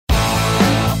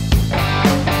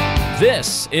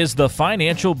This is the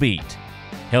Financial Beat,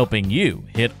 helping you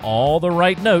hit all the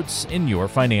right notes in your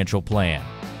financial plan.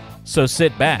 So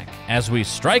sit back as we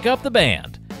strike up the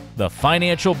band. The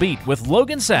Financial Beat with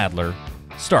Logan Sadler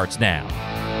starts now.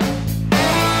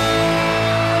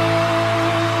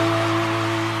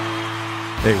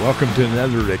 Hey, welcome to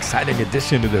another exciting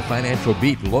edition of the Financial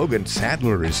Beat. Logan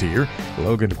Sadler is here.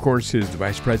 Logan, of course, is the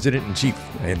Vice President and Chief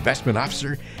Investment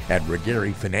Officer at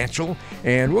Regary Financial.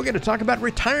 And we're going to talk about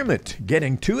retirement,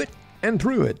 getting to it and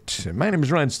through it. My name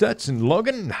is Ron Stutz. And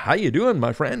Logan, how you doing,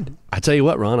 my friend? I tell you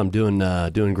what, Ron, I'm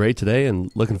doing great today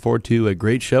and looking forward to a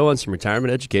great show on some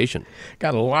retirement education.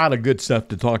 Got a lot of good stuff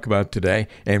to talk about today,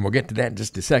 and we'll get to that in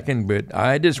just a second, but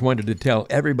I just wanted to tell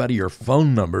everybody your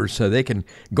phone number so they can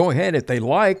go ahead, if they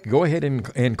like, go ahead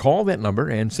and call that number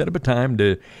and set up a time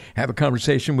to have a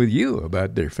conversation with you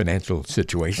about their financial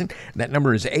situation. That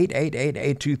number is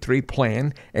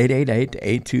 888-823-PLAN,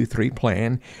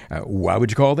 888-823-PLAN. Why would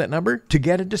you call that number? To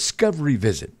get a discovery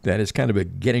visit. That is kind of a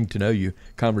getting to know you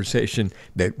conversation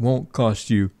that won't cost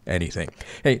you anything.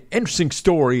 Hey, interesting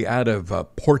story out of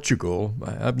Portugal.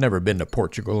 I've never been to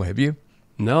Portugal. Have you?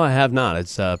 No, I have not.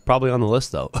 It's probably on the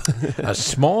list, though. A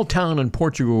small town in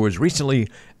Portugal was recently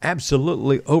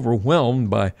absolutely overwhelmed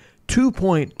by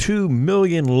 2.2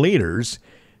 million liters.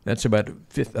 That's about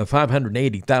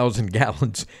 580,000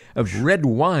 gallons of red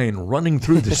wine running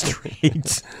through the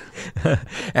streets.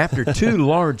 After two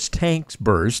large tanks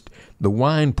burst, the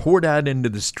wine poured out into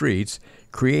the streets,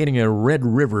 creating a red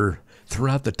river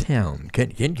throughout the town.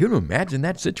 Can you imagine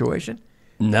that situation?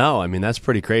 No, I mean, that's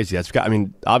pretty crazy.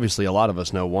 Obviously, a lot of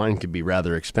us know wine could be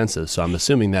rather expensive, so I'm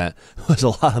assuming that was a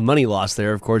lot of money lost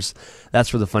there. Of course,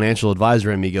 that's where the financial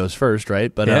advisor in me goes first,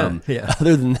 right? But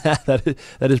other than that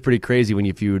is pretty crazy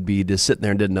if you would be just sitting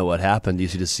there and didn't know what happened. You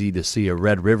to see a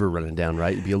red river running down,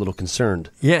 right? You'd be a little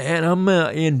concerned. Yeah, and I'm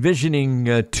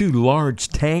envisioning two large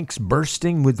tanks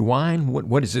bursting with wine.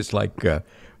 What is this, like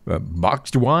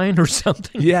boxed wine or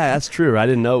something? Yeah, that's true. I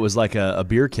didn't know it was like a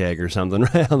beer keg or something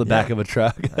right on the back of a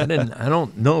truck. I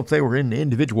don't know if they were in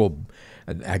individual.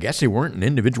 I guess they weren't in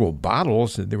individual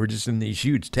bottles. They were just in these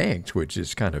huge tanks, which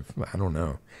is kind of, I don't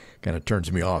know, kind of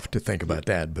turns me off to think about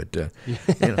that. But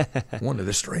one of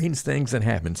the strange things that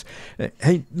happens.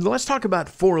 Hey, let's talk about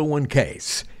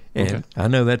 401ks. And okay. I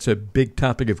know that's a big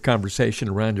topic of conversation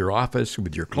around your office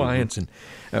with your clients.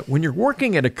 Mm-hmm. And when you're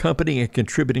working at a company and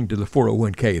contributing to the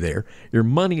 401k there, your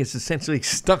money is essentially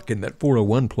stuck in that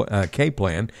 401k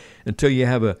plan until you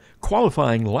have a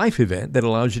qualifying life event that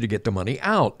allows you to get the money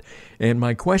out. And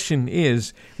my question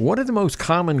is, what are the most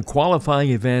common qualifying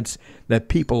events that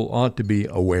people ought to be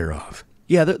aware of?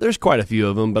 Yeah, there's quite a few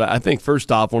of them, but I think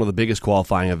first off, one of the biggest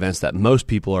qualifying events that most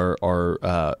people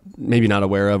are maybe not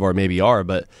aware of or maybe are,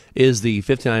 but is the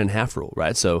 59.5 rule,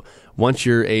 right? So once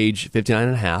you're age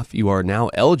 59.5, you are now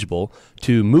eligible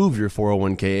to move your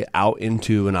 401k out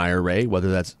into an IRA,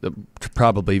 whether that's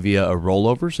probably via a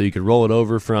rollover. So you could roll it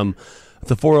over from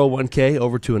the 401k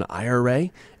over to an IRA,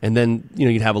 and then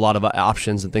you'd have a lot of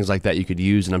options and things like that you could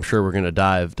use, and I'm sure we're going to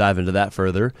dive into that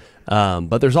further.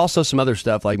 But there's also some other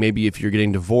stuff, like maybe if you're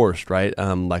getting divorced, right?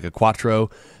 Like a Quattro,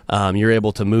 you're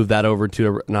able to move that over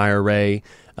to an IRA.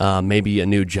 Maybe a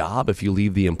new job. If you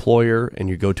leave the employer and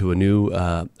you go to a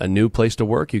new place to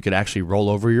work, you could actually roll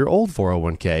over your old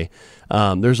 401k.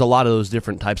 There's a lot of those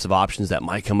different types of options that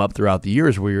might come up throughout the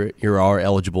years where you are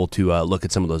eligible to look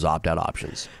at some of those opt-out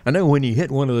options. I know when you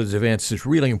hit one of those events, it's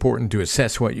really important to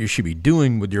assess what you should be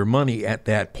doing with your money at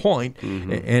that point.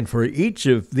 Mm-hmm. And for each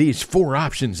of these four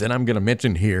options that I'm going to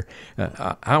mention here,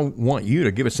 I want you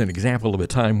to give us an example of a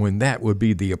time when that would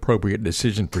be the appropriate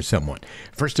decision for someone.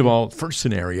 First of all, first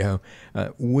scenario,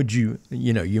 would you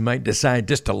might decide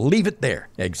just to leave it there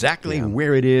exactly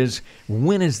where it is.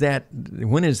 When is that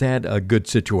a good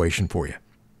situation for you?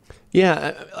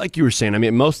 Yeah, like you were saying, I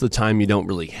mean, most of the time you don't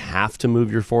really have to move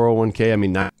your 401k. I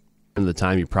mean, 90% of the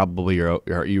time you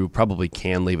probably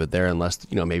can leave it there unless,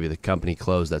 maybe the company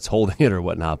closed that's holding it or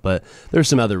whatnot. But there's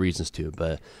some other reasons too.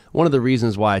 But one of the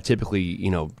reasons why I typically,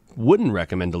 wouldn't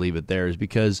recommend to leave it there is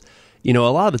because, a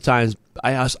lot of the times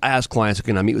I ask clients,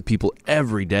 I meet with people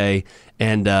every day,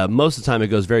 and most of the time it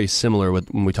goes very similar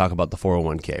when we talk about the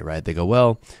 401k, right? They go,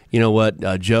 well, you know what,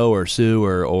 Joe or Sue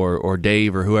or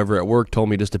Dave or whoever at work told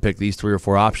me just to pick these 3 or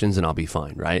 4 options and I'll be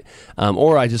fine, right?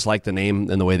 Or I just like the name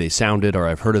and the way they sounded, or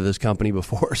I've heard of this company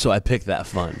before, so I picked that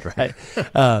fund, right?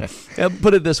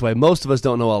 Put it this way, most of us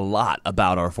don't know a lot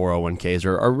about our 401ks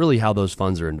or really how those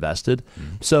funds are invested.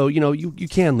 Mm-hmm. So, you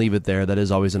can leave it there. That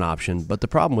is always an option. But the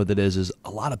problem with it is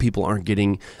a lot of people aren't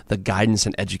getting the guidance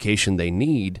and education they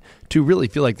need to really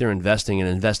feel like they're investing and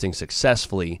investing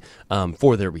successfully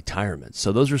for their retirement.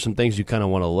 So those are some things you kind of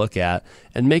want to look at,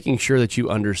 and making sure that you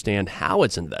understand how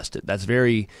it's invested. That's a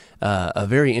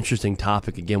very interesting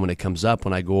topic, again, when it comes up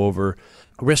when I go over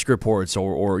risk reports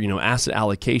or asset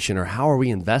allocation, or how are we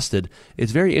invested.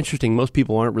 It's very interesting. Most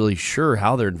people aren't really sure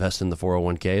how they're invested in the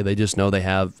 401k. They just know they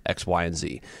have X, Y, and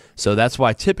Z. So that's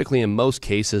why typically in most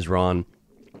cases, Ron,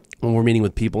 when we're meeting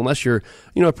with people, unless you're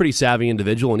a pretty savvy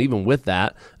individual, and even with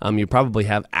that, you probably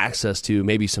have access to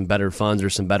maybe some better funds or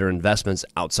some better investments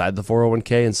outside the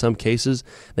 401k in some cases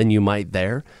than you might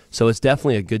there. So it's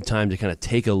definitely a good time to kind of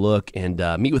take a look and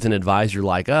meet with an advisor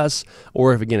like us,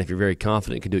 or if you're very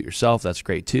confident you can do it yourself, that's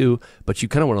great too. But you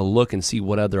kind of want to look and see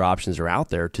what other options are out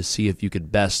there to see if you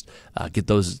could best get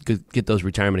those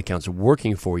retirement accounts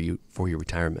working for you for your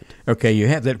retirement. Okay, you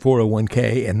have that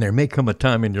 401k, and there may come a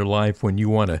time in your life when you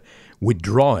want to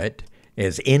withdraw it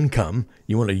as income.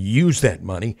 You want to use that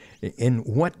money. In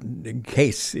what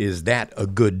case is that a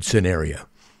good scenario?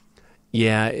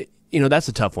 Yeah, that's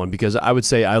a tough one, because I would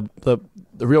say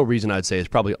the real reason I'd say is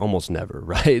probably almost never,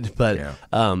 right? But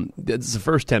it's the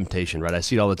first temptation, right? I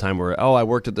see it all the time where, I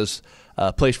worked at this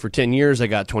place for 10 years. I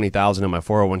got $20,000 in my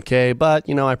 401k, but,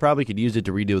 I probably could use it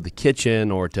to redo the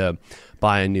kitchen or to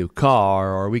buy a new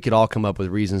car, or we could all come up with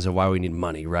reasons of why we need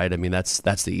money, right? I mean, that's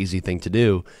the easy thing to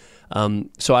do.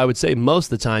 So I would say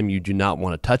most of the time you do not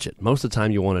want to touch it. Most of the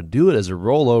time you want to do it as a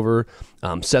rollover,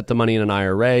 set the money in an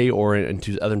IRA or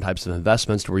into other types of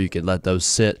investments where you could let those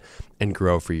sit and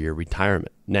grow for your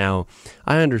retirement. Now,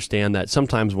 I understand that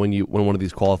sometimes when one of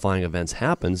these qualifying events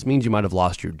happens, it means you might have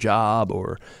lost your job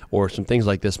or some things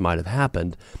like this might have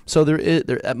happened. So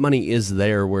that money is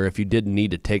there where if you did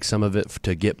need to take some of it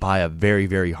to get by a very,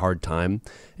 very hard time,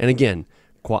 and again,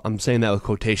 I'm saying that with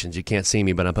quotations. You can't see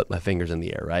me, but I put my fingers in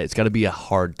the air, right? It's got to be a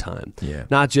hard time. Yeah.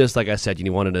 Not just, like I said,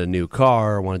 you wanted a new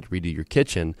car or wanted to redo your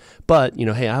kitchen, but,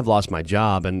 hey, I've lost my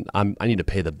job and I need to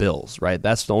pay the bills, right?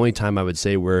 That's the only time I would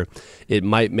say where it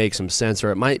might make some sense, or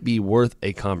it might be worth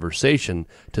a conversation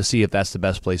to see if that's the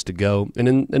best place to go.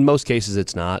 And in most cases,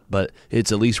 it's not, but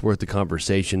it's at least worth the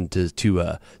conversation to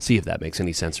see if that makes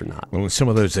any sense or not. Well, in some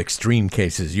of those extreme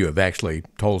cases, you have actually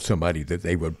told somebody that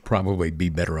they would probably be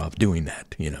better off doing that.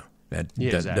 That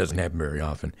exactly. Doesn't happen very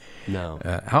often. No.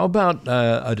 How about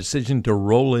a decision to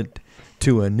roll it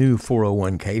to a new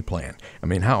 401k plan? I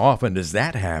mean, how often does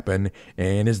that happen,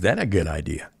 and is that a good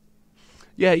idea?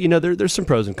 Yeah, there's some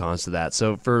pros and cons to that.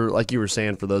 So for, like you were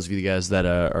saying, for those of you guys that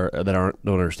don't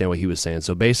understand what he was saying.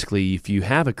 So basically, if you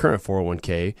have a current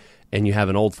 401k and you have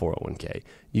an old 401k,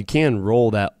 you can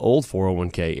roll that old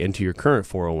 401k into your current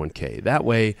 401k. That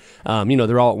way,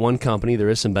 they're all at one company. There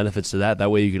is some benefits to that.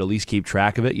 That way you could at least keep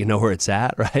track of it. You know where it's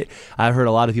at, right? I've heard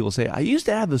a lot of people say, I used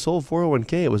to have this old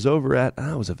 401k. It was over at,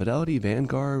 was it Fidelity,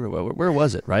 Vanguard? Where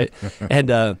was it, right?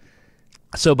 And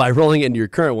so by rolling it into your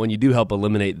current one, you do help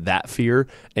eliminate that fear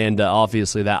and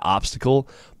obviously that obstacle.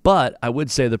 But I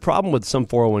would say the problem with some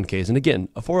 401ks, and again,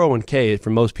 a 401k for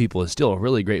most people is still a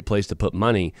really great place to put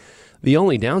money. The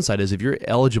only downside is if you're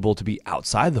eligible to be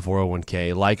outside the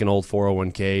 401k, like an old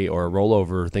 401k or a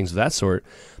rollover, things of that sort,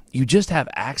 you just have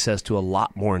access to a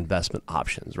lot more investment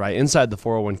options, right? Inside the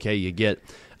 401k, you get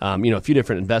a few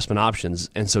different investment options.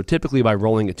 And so typically by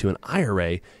rolling it to an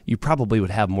IRA, you probably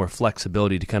would have more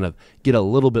flexibility to kind of get a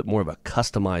little bit more of a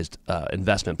customized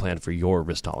investment plan for your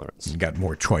risk tolerance. You got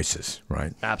more choices,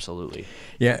 right? Absolutely.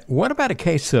 Yeah. What about a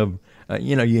case of,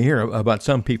 you hear about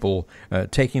some people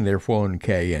taking their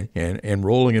 401k and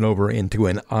rolling it over into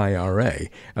an IRA.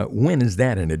 When is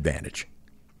that an advantage?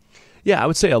 Yeah, I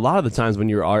would say a lot of the times when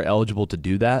you are eligible to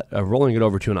do that, rolling it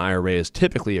over to an IRA is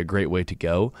typically a great way to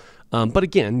go. But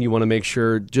again, you want to make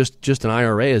sure just an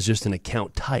IRA is just an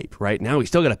account type, right? Now we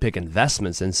still got to pick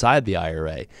investments inside the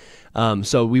IRA.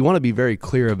 So we want to be very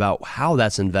clear about how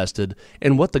that's invested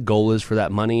and what the goal is for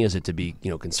that money. Is it to be,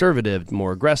 conservative,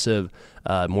 more aggressive,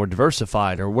 more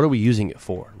diversified, or what are we using it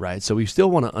for, right? So we still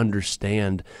want to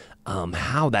understand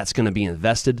how that's going to be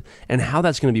invested and how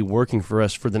that's going to be working for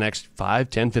us for the next 5,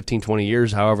 10, 15, 20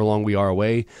 years, however long we are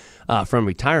away from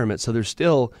retirement. So there's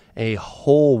still a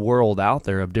whole world out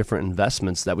there of different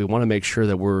investments that we want to make sure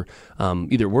that we're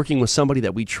either working with somebody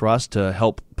that we trust to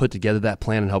help put together that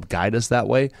plan and help guide us that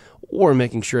way, or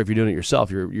making sure if you're doing it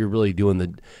yourself, you're really doing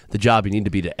the job you need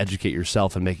to be to educate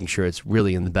yourself and making sure it's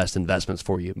really in the best investments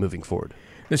for you moving forward.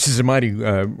 This is a mighty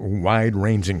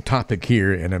wide-ranging topic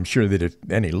here, and I'm sure that if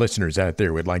any listeners out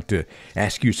there would like to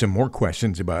ask you some more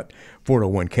questions about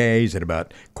 401ks and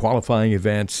about qualifying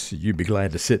events, you'd be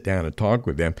glad to sit down and talk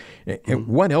with them. And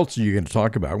what else are you going to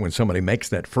talk about when somebody makes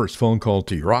that first phone call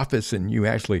to your office and you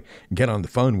actually get on the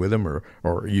phone with them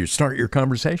or you start your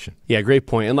conversation? Yeah, great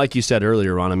point. And like you said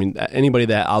earlier, Ron, I mean, anybody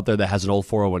that out there that has an old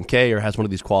 401k or has one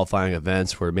of these qualifying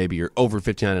events where maybe you're over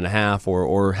 59 and a half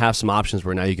or have some options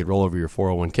where now you could roll over your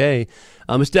 401k,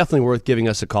 it's definitely worth giving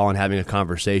us a call and having a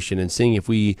conversation and seeing if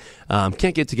we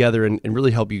can't get together and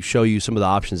really help you, show you some of the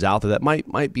options out there that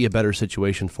might be a better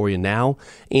situation for you now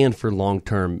and for long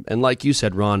term. And like you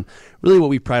said, Ron, really what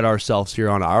we pride ourselves here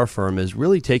on our firm is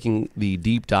really taking the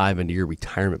deep dive into your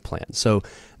retirement plan. So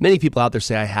many people out there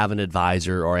say, I have an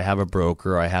advisor or I have a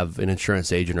broker or I have an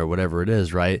insurance agent or whatever it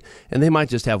is, right? And they might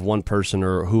just have one person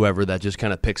or whoever that just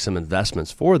kind of picks some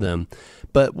investments for them.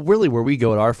 But really where we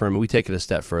go at our firm, we take it a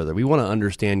step further. We want to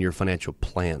understand your financial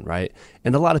plan, right?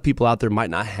 And a lot of people out there might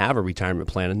not have a retirement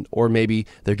plan, or maybe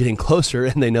they're getting closer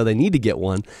and they know they need to get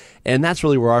one. And that's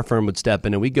really where our firm would step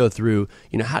in. And we go through,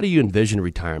 how do you envision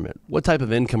retirement? What type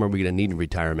of income are we going to need in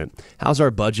retirement? How's our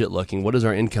budget looking? What does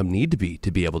our income need to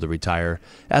be able to retire?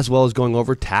 As well as going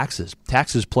over taxes.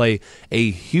 Taxes play a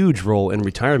huge role in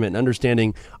retirement and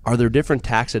understanding, are there different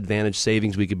tax advantage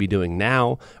savings we could be doing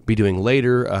now, be doing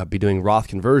later, be doing Roth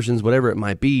conversions, whatever it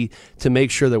might be, to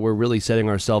make sure that we're really setting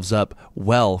ourselves up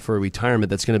well for a retirement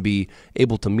that's going to be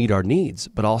able to meet our needs,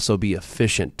 but also be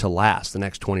efficient to last the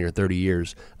next 20 or 30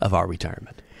 years of our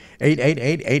retirement.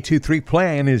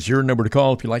 888-823-PLAN is your number to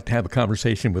call if you'd like to have a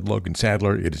conversation with Logan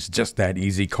Sadler. It is just that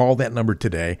easy. Call that number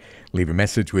today. Leave a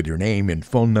message with your name and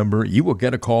phone number. You will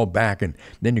get a call back, and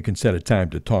then you can set a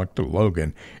time to talk to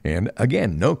Logan. And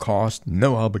again, no cost,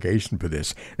 no obligation for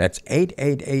this. That's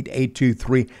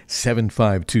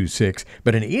 888-823-7526.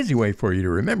 But an easy way for you to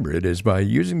remember it is by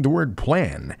using the word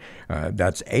PLAN.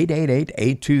 That's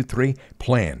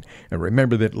 888-823-PLAN. And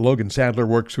remember that Logan Sadler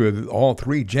works with all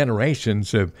three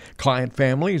generations of client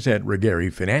families at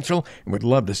Regari Financial, and would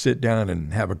love to sit down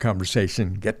and have a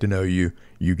conversation, get to know you,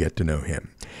 you get to know him.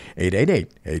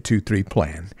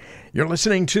 888-823-PLAN. You're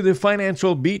listening to The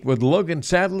Financial Beat with Logan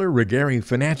Sadler, Regari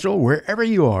Financial, wherever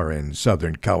you are in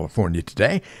Southern California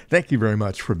today. Thank you very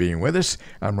much for being with us.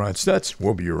 I'm Ron Stutz.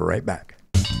 We'll be right back.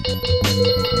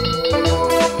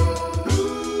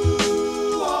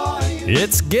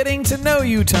 It's getting to know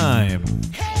you time.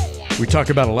 We talk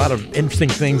about a lot of interesting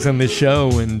things on this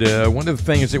show, and one of the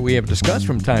things that we have discussed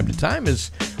from time to time is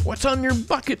what's on your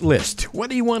bucket list. What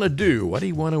do you want to do? What do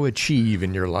you want to achieve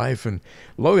in your life? And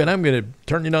Logan, I'm going to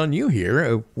turn it on you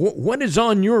here. What is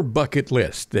on your bucket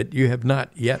list that you have not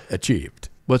yet achieved?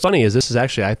 What's funny is this is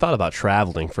actually, I thought about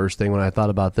traveling first thing when I thought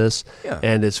about this. Yeah.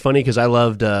 And it's funny because I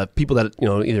loved people that,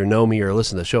 either know me or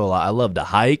listen to the show a lot. I love to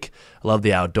hike. I love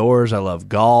the outdoors. I love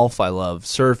golf. I love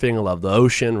surfing. I love the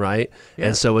ocean, right? Yeah.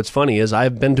 And so what's funny is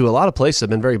I've been to a lot of places. I've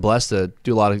been very blessed to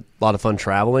do a lot of fun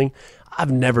traveling.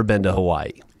 I've never been to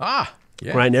Hawaii.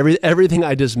 Yeah. Right, and everything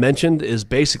I just mentioned is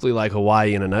basically like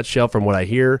Hawaii in a nutshell from what I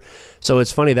hear. So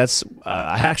it's funny, that's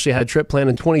I actually had a trip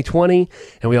planned in 2020,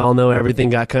 and we all know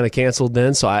everything got kind of canceled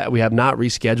then, so we have not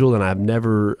rescheduled, and I've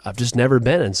just never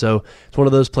been. And so it's one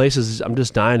of those places I'm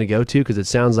just dying to go to because it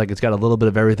sounds like it's got a little bit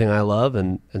of everything I love,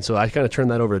 and so I kind of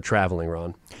turned that over to traveling,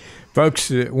 Ron. Folks,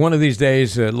 one of these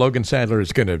days, Logan Sadler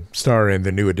is going to star in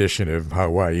the new edition of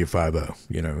Hawaii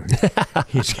Five-0,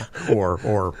 he's,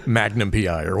 or Magnum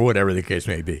PI, or whatever the case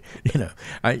may be. You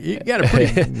got a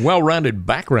pretty well-rounded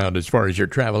background as far as your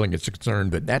traveling is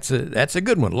concerned, but that's a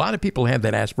good one. A lot of people have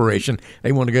that aspiration.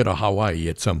 They want to go to Hawaii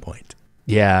at some point.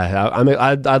 Yeah,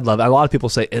 I'd love it. A lot of people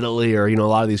say Italy or, a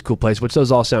lot of these cool places, which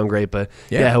those all sound great. But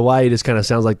yeah, Hawaii just kind of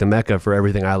sounds like the mecca for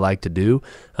everything I like to do.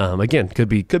 Again, could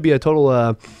be a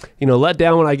total,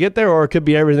 letdown when I get there, or it could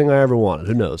be everything I ever wanted.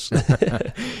 Who knows?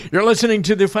 You're listening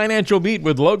to The Financial Beat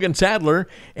with Logan Sadler,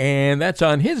 and that's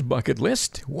on his bucket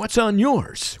list. What's on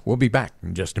yours? We'll be back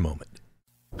in just a moment.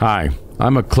 Hi,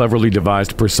 I'm a cleverly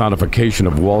devised personification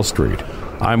of Wall Street.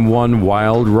 I'm one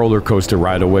wild roller coaster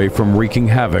ride away from wreaking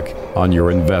havoc on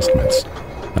your investments,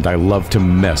 and I love to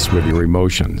mess with your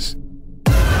emotions.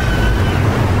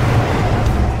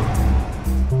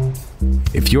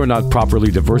 If you're not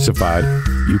properly diversified,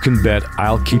 you can bet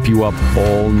I'll keep you up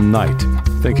all night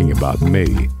thinking about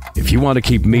me. If you want to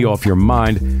keep me off your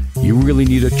mind, you really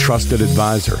need a trusted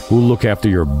advisor who'll look after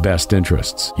your best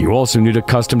interests. You also need a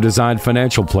custom-designed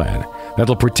financial plan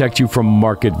that'll protect you from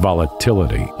market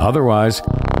volatility. Otherwise,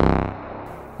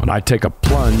 when I take a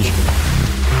plunge,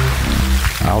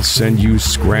 I'll send you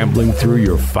scrambling through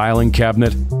your filing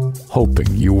cabinet,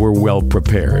 hoping you were well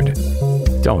prepared.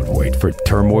 Don't wait for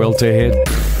turmoil to hit.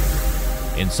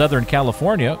 In Southern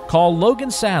California, call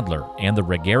Logan Sadler and the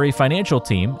Regari Financial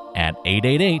Team at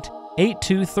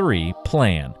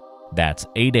 888-823-PLAN. That's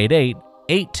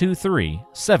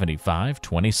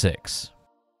 888-823-7526.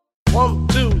 1,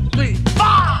 2, 3, 4!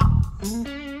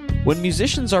 When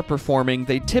musicians are performing,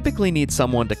 they typically need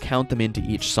someone to count them into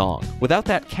each song. Without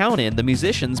that count-in, the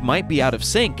musicians might be out of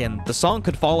sync and the song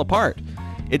could fall apart.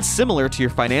 It's similar to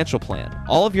your financial plan.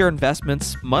 All of your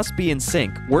investments must be in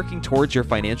sync, working towards your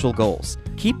financial goals.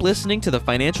 Keep listening to The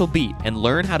Financial Beat and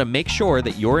learn how to make sure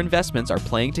that your investments are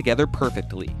playing together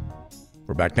perfectly.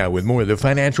 We're back now with more of The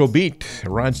Financial Beat.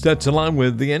 Ron Stutz along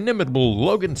with the inimitable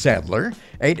Logan Sadler.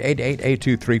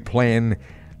 888-823-PLAN.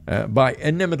 By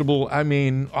inimitable, I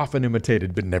mean often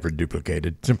imitated but never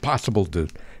duplicated. It's impossible to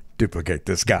duplicate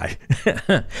this guy.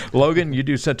 Logan, you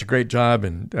do such a great job,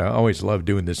 and I always love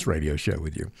doing this radio show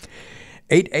with you.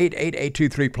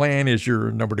 888-823-PLAN is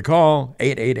your number to call.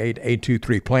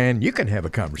 888-823-PLAN. You can have a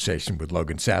conversation with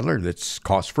Logan Sadler that's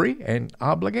cost-free and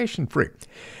obligation-free.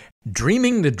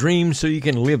 Dreaming the dream so you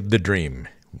can live the dream.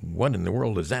 What in the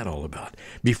world is that all about?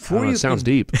 It sounds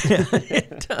deep.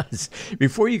 It does.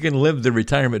 Before you can live the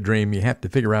retirement dream, you have to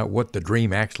figure out what the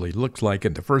dream actually looks like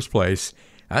in the first place.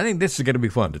 I think this is going to be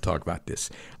fun to talk about this.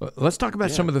 Let's talk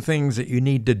about some of the things that you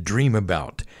need to dream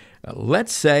about.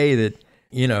 Let's say that,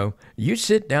 you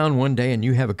sit down one day and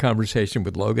you have a conversation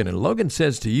with Logan, and Logan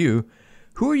says to you,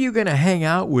 who are you going to hang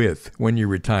out with when you're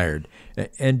retired?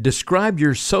 And describe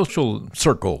your social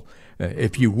circle,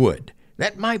 if you would.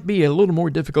 That might be a little more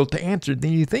difficult to answer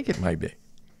than you think it might be.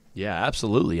 Yeah,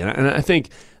 absolutely. And I think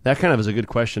that kind of is a good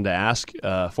question to ask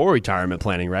for retirement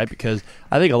planning, right? Because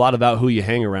I think a lot about who you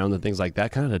hang around and things like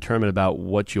that kind of determine about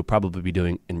what you'll probably be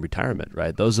doing in retirement,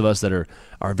 right? Those of us that are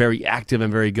very active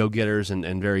and very go-getters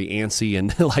and very antsy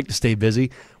and like to stay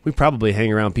busy, we probably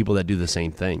hang around people that do the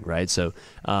same thing, right? So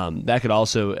that could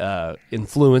also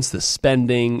influence the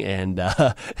spending and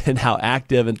how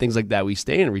active and things like that we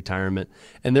stay in retirement.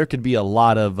 And there could be a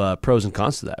lot of pros and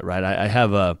cons to that, right? I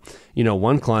have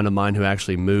one client of mine who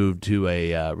actually moved to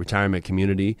a retirement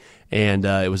community, and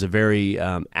it was a very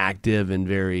active and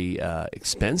very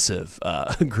expensive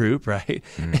group, right?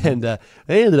 Mm-hmm. And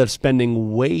they ended up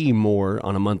spending way more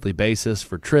on a monthly basis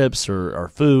for trips or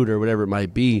food or whatever it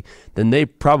might be than they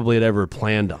probably had ever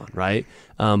planned on, right?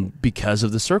 Because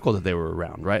of the circle that they were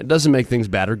around, right? It doesn't make things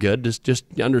bad or good, just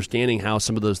understanding how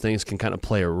some of those things can kind of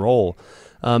play a role.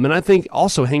 And I think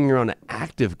also hanging around an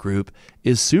active group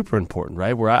is super important,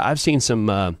 right? Where I've seen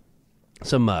some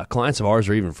clients of ours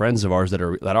or even friends of ours that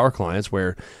are clients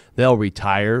where they'll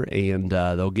retire and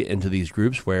they'll get into these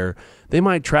groups where they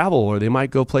might travel or they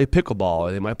might go play pickleball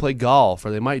or they might play golf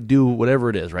or they might do whatever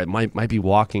it is, right? Might be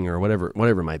walking or whatever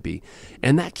it might be.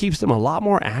 And that keeps them a lot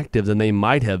more active than they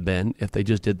might have been if they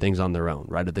just did things on their own,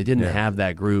 right? If they didn't have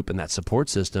that group and that support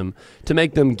system to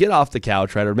make them get off the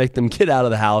couch, right? Or make them get out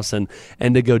of the house and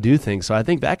to go do things. So I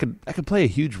think that could play a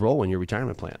huge role in your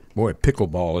retirement plan. Boy,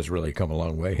 pickleball has really come a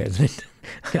long way, hasn't it?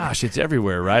 Gosh, it's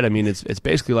everywhere, right? I mean, it's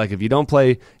basically like if you don't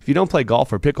play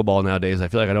golf or pickleball nowadays, I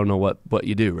feel like I don't know what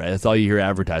you do, right? That's all you hear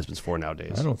advertisements for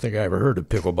nowadays. I don't think I ever heard of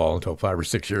pickleball until 5 or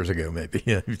 6 years ago, maybe.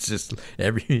 It's just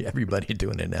everybody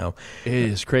doing it now. It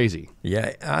is crazy.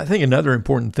 Yeah, I think another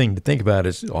important thing to think about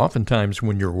is oftentimes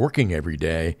when you're working every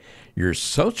day, your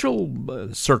social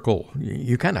circle,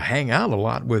 you kind of hang out a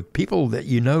lot with people that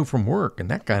you know from work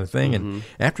and that kind of thing. Mm-hmm. And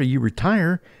after you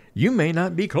retire, you may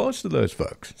not be close to those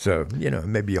folks. So, it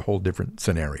may be a whole different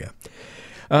scenario.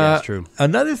 Yeah, that's true.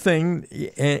 Another thing,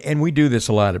 and we do this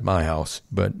a lot at my house,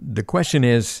 but the question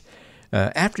is,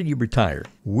 after you retire,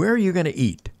 where are you going to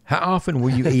eat? How often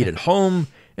will you eat at home,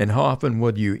 and how often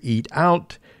will you eat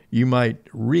out? You might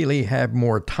really have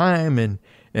more time and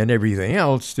everything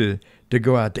else to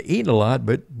go out to eat a lot,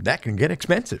 but that can get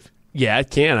expensive. Yeah,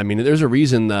 it can. I mean, there's a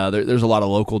reason there's a lot of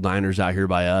local diners out here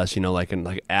by us, like in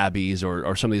like Abby's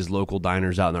or some of these local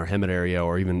diners out in our Hemet area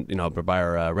or even, by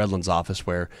our Redlands office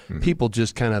where people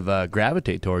just kind of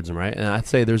gravitate towards them, right? And I'd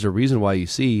say there's a reason why you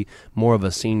see more of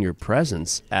a senior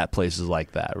presence at places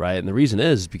like that, right? And the reason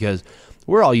is because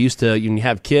we're all used to, when you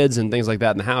have kids and things like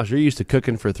that in the house, you're used to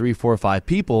cooking for 3, 4, 5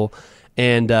 people.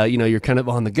 And, you're kind of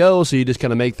on the go, so you just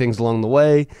kind of make things along the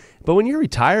way. But when you're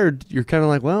retired, you're kind of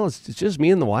like, well, it's just me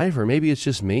and the wife, or maybe it's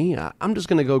just me. I'm just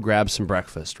going to go grab some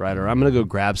breakfast, right? Or I'm going to go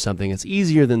grab something. It's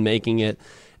easier than making it.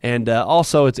 And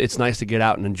also, it's nice to get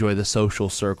out and enjoy the social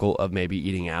circle of maybe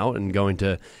eating out and going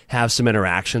to have some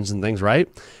interactions and things, right?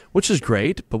 Which is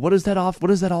great. But what does that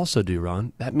also do,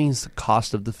 Ron? That means the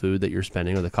cost of the food that you're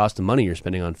spending or the cost of money you're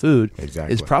spending on food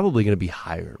is probably going to be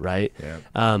higher, right?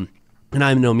 Yeah. And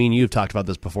I know me and you have talked about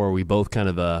this before. We both kind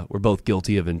of we're both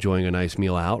guilty of enjoying a nice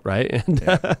meal out, right? And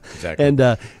exactly.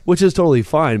 and which is totally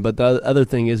fine. But the other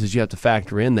thing is you have to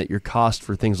factor in that your cost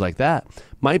for things like that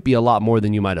might be a lot more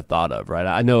than you might have thought of, right?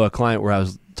 I know a client where I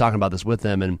was talking about this with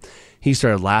them, and he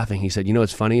started laughing. He said, "You know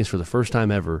what's funny is for the first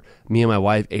time ever, me and my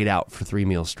wife ate out for 3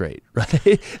 meals straight,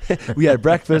 right? We had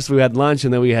breakfast, we had lunch,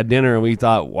 and then we had dinner, and we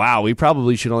thought, wow, we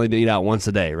probably should only eat out once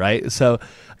a day, right?" So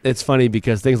it's funny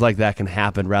because things like that can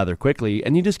happen rather quickly,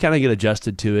 and you just kind of get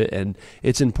adjusted to it. And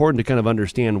it's important to kind of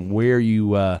understand where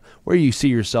you see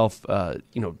yourself,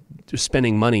 just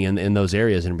spending money in those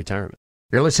areas in retirement.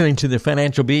 You're listening to the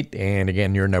Financial Beat, and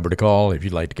again, your number to call if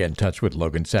you'd like to get in touch with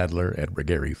Logan Sadler at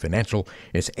Regary Financial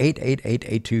is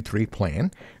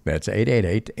 888-823-PLAN. That's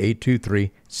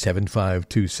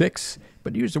 888-823-7526.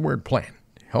 But use the word PLAN.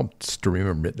 Helps to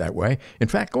remember it that way. In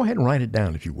fact, go ahead and write it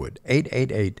down if you would.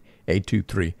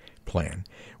 888-823-PLAN.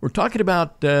 We're talking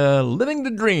about living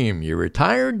the dream. You're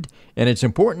retired, and it's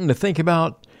important to think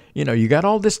about, you got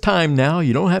all this time now.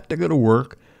 You don't have to go to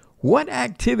work. What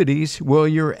activities will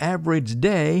your average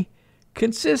day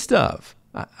consist of?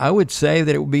 I would say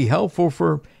that it would be helpful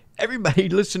for everybody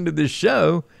listening to this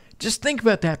show. Just think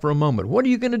about that for a moment. What are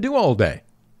you going to do all day?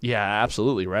 Yeah,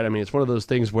 absolutely, right? I mean, it's one of those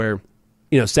things where,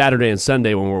 Saturday and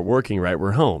Sunday when we're working, right,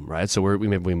 we're home, right? So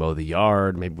maybe we mow the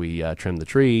yard, maybe we trim the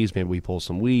trees, maybe we pull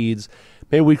some weeds,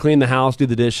 maybe we clean the house, do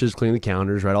the dishes, clean the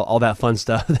counters, right? All that fun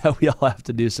stuff that we all have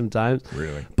to do sometimes.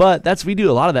 Really? But we do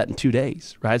a lot of that in 2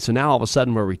 days, right? So now all of a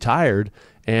sudden we're retired,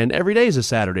 and every day is a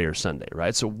Saturday or Sunday,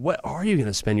 right? So what are you going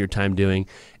to spend your time doing?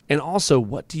 And also,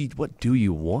 what do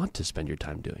you want to spend your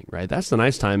time doing, right? That's the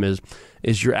nice time is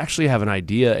you actually have an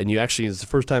idea, and it's the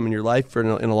first time in your life in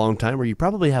a long time where you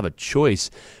probably have a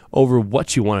choice over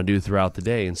what you want to do throughout the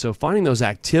day. And so finding those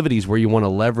activities where you want to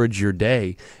leverage your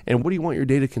day, and what do you want your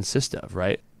day to consist of,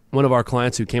 right? One of our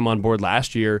clients who came on board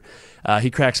last year,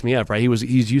 he cracks me up, right?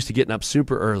 He's used to getting up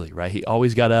super early, right? He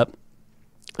always got up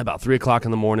about 3 o'clock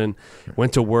in the morning,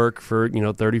 went to work for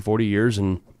 30, 40 years,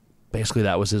 and basically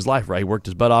that was his life, right? He worked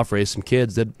his butt off, raised some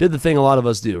kids, did the thing a lot of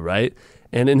us do, right?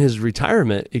 And in his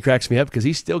retirement, he cracks me up because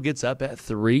he still gets up at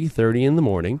 3:30 in the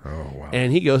morning. Oh, wow.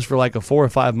 And he goes for like a 4 or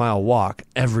 5 mile walk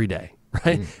every day,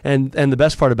 right? And the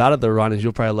best part about it, though, Ron, is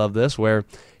you'll probably love this, where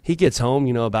he gets home,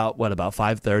 about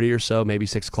 5:30 or so, maybe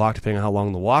 6 o'clock, depending on how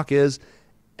long the walk is.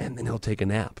 And then he'll take a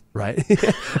nap, right?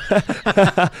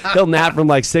 He'll nap from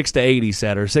like 6 to 8, he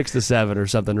said, or 6 to 7 or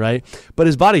something, right? But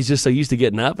his body's just so used to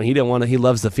getting up, and he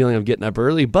loves the feeling of getting up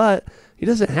early, but he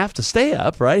doesn't have to stay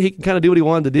up, right? He can kind of do what he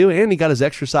wanted to do, and he got his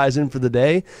exercise in for the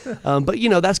day. But,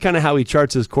 that's kind of how he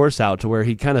charts his course out, to where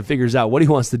he kind of figures out what he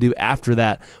wants to do after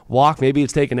that walk. Maybe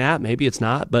it's take a nap, maybe it's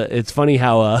not. But it's funny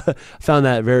how I found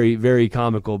that very, very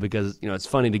comical, because, it's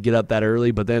funny to get up that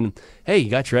early, but then, hey, you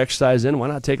got your exercise in. Why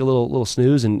not take a little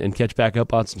snooze and catch back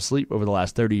up on some sleep over the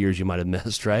last 30 years you might have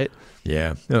missed, right?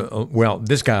 Yeah. Well,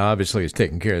 this guy obviously is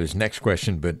taking care of this next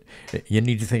question, but you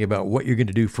need to think about what you're going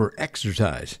to do for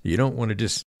exercise. You don't want to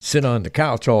just sit on the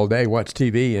couch all day, watch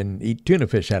TV, and eat tuna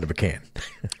fish out of a can.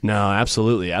 No,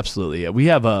 absolutely, absolutely. We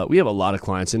have a lot of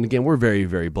clients, and again, we're very,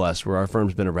 very blessed. Where our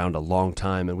firm's been around a long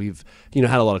time, and we've had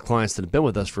a lot of clients that have been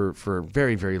with us for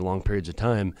very, very long periods of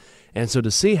time. And so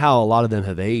to see how a lot of them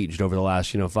have aged over the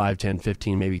last 5, 10,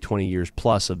 15, maybe 20 years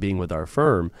plus of being with our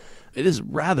firm, it is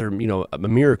rather, a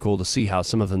miracle to see how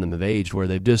some of them have aged, where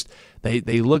they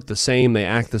look the same, they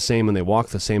act the same, and they walk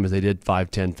the same as they did 5,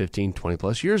 10, 15, 20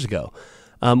 plus years ago.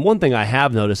 One thing I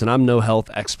have noticed, and I'm no health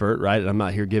expert, right? And I'm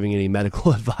not here giving any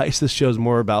medical advice. This show's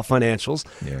more about financials.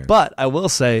 Yeah. But I will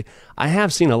say I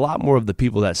have seen a lot more of the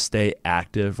people that stay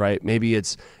active, right? Maybe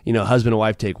it's, husband and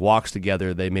wife take walks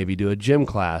together. They maybe do a gym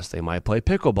class. They might play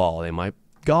pickleball. They might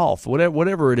golf,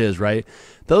 whatever it is, right?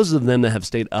 Those of them that have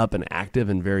stayed up and active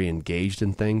and very engaged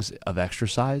in things of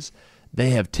exercise,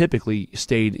 they have typically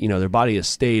stayed, their body has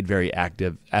stayed very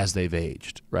active as they've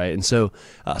aged, right? And so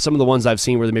some of the ones I've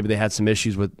seen where maybe they had some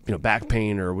issues with, back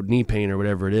pain or with knee pain or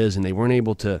whatever it is, and they weren't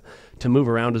able to move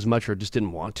around as much or just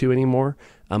didn't want to anymore,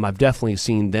 I've definitely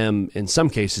seen them, in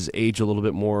some cases, age a little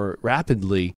bit more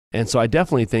rapidly. And so I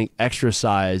definitely think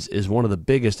exercise is one of the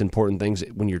biggest important things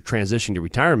when you're transitioning to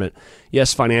retirement.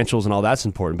 Yes, financials and all that's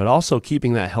important, but also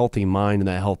keeping that healthy mind and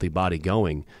that healthy body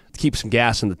going to keep some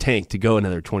gas in the tank to go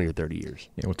another 20 or 30 years.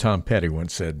 Yeah, well, Tom Petty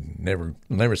once said,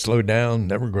 never slow down,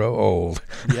 never grow old.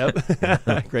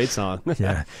 Yep. Great song.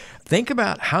 Yeah. Think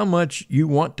about how much you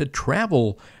want to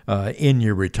travel in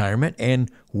your retirement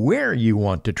and where you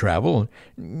want to travel.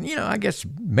 I guess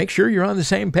make sure you're on the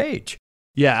same page.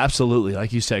 Yeah, absolutely.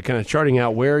 Like you said, kind of charting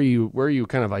out where you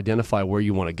kind of identify where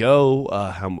you want to go,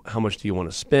 how much do you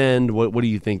want to spend, what do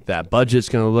you think that budget's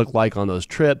going to look like on those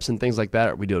trips and things like that.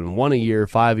 Are we doing 1 a year,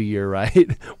 5 a year,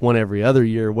 right? 1 every other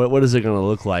year? What is it going to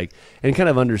look like? And kind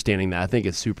of understanding that, I think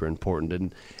it's super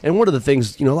important. And one of the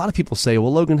things, a lot of people say,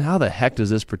 well, Logan, how the heck does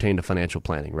this pertain to financial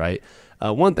planning, right?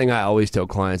 One thing I always tell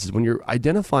clients is when you're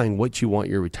identifying what you want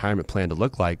your retirement plan to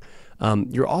look like,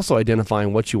 you're also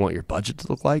identifying what you want your budget to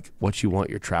look like, what you want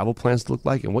your travel plans to look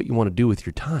like, and what you want to do with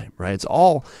your time, right? It's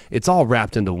all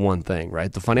wrapped into one thing,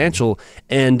 right? The financial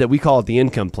end, we call it the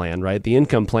income plan, right? The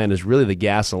income plan is really the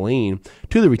gasoline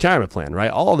to the retirement plan,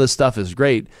 right? All of this stuff is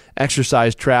great.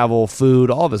 Exercise, travel, food,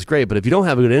 all of it's great. But if you don't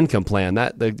have a good income plan,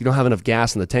 you don't have enough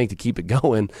gas in the tank to keep it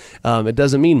going, it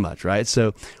doesn't mean much, right?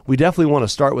 So we definitely want to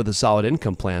start with a solid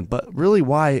income plan. But really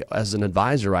why, as an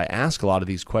advisor, I ask a lot of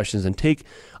these questions and take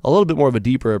a little bit more of a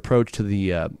deeper approach to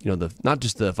the not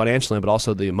just the financial end, but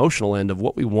also the emotional end of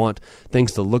what we want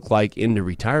things to look like into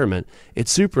retirement.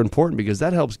 It's super important because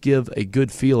that helps give a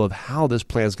good feel of how this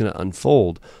plan is going to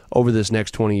unfold over this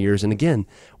next 20 years. And again,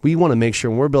 we want to make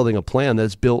sure when we're building a plan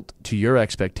that's built to your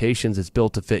expectations, it's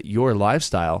built to fit your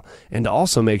lifestyle, and to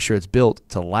also make sure it's built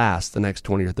to last the next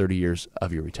 20 or 30 years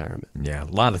of your retirement. Yeah, a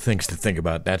lot of things to think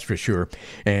about, that's for sure.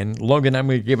 And Logan, I'm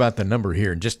going to give out the number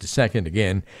here in just a second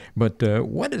again, but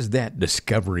what is that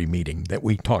discovery meeting that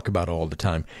we talk about all the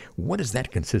time? What does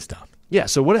that consist of? Yeah,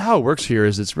 so how it works here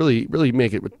is it's really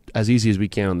make it as easy as we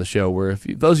can on the show, where if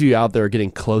those of you out there are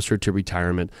getting closer to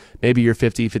retirement, maybe you're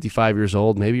 50, 55 years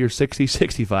old, maybe you're 60,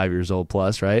 65 years old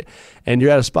plus, right? And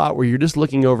you're at a spot where you're just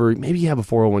looking over, maybe you have a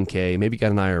 401k, maybe you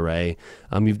got an IRA,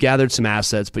 you've gathered some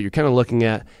assets, but you're kind of looking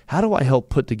at, how do I help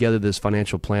put together this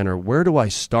financial plan, or where do I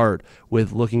start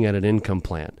with looking at an income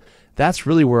plan? That's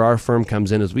really where our firm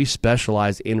comes in, is we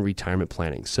specialize in retirement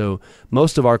planning. So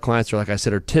most of our clients are, like I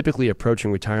said, are typically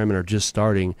approaching retirement or just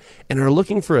starting and are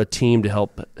looking for a team to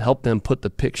help them put the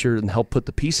picture and help put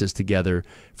the pieces together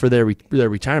for their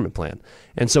retirement plan.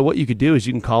 And so what you could do is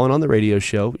you can call in on the radio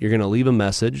show. You're going to leave a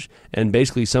message, and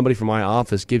basically somebody from my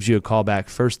office gives you a call back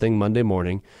first thing Monday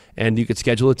morning, and you could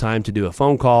schedule a time to do a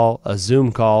phone call, a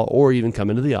Zoom call, or even come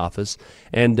into the office.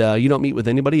 And you don't meet with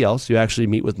anybody else. You actually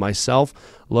meet with myself,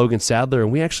 Logan Sadler,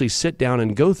 and we actually sit down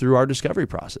and go through our discovery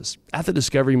process. At the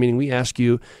discovery meeting, we ask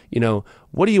you,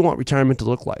 what do you want retirement to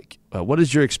look like? What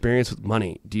is your experience with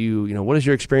money? What is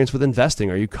your experience with investing?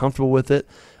 Are you comfortable with it?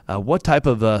 What type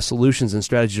of solutions and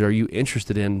strategies are you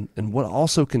interested in, and what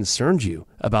also concerns you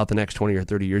about the next 20 or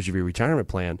 30 years of your retirement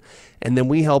plan? And then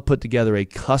we help put together a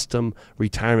custom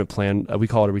retirement plan. We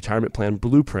call it a retirement plan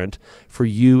blueprint for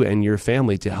you and your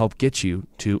family to help get you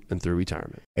to and through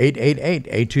retirement.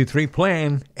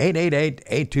 888-823-PLAN,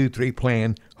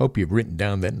 888-823-PLAN. Hope you've written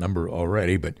down that number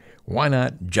already, but why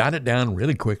not jot it down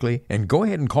really quickly and go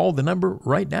ahead and call the number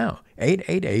right now,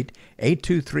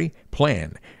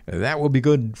 888-823-PLAN. That will be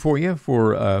good for you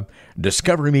for a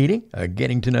discovery meeting, a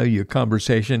getting to know you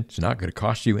conversation. It's not going to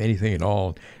cost you anything at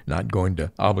all, not going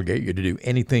to obligate you to do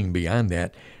anything beyond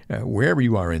that. Wherever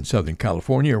you are in Southern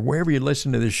California or wherever you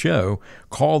listen to the show,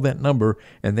 call that number,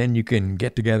 and then you can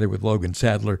get together with Logan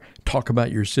Sadler, talk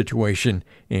about your situation.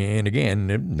 And again,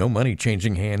 no money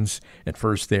changing hands at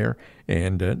first there,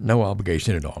 and no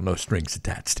obligation at all, no strings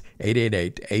attached.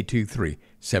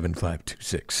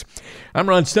 888-823-7526. I'm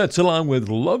Ron Stutz along with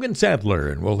Logan Sadler,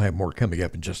 and we'll have more coming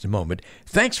up in just a moment.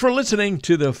 Thanks for listening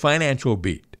to The Financial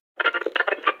Beat.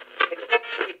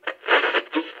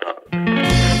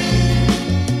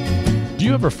 Do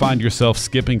you ever find yourself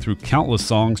skipping through countless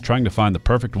songs trying to find the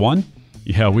perfect one?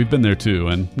 Yeah, we've been there too,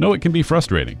 and know it can be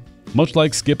frustrating. Much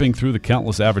like skipping through the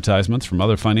countless advertisements from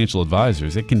other financial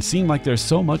advisors, it can seem like there's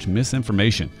so much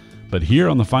misinformation. But here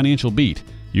on The Financial Beat,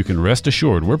 you can rest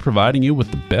assured we're providing you with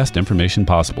the best information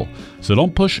possible. So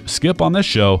don't push skip on this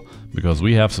show, because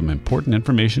we have some important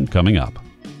information coming up.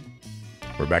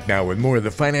 We're back now with more of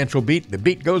The Financial Beat. The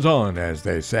beat goes on, as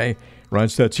they say. Ron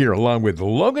Stutz here along with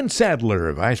Logan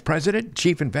Sadler, Vice President,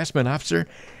 Chief Investment Officer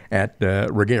at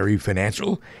Regari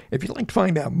Financial. If you'd like to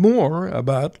find out more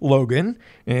about Logan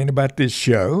and about this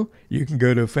show, you can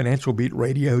go to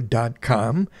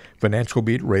financialbeatradio.com,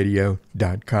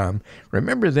 financialbeatradio.com.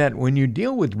 Remember that when you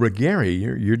deal with Regari,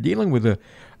 you're dealing with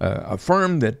a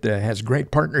firm that has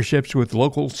great partnerships with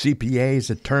local CPAs,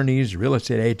 attorneys, real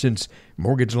estate agents,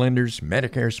 mortgage lenders,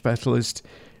 Medicare specialists,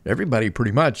 everybody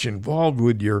pretty much involved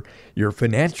with your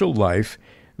financial life.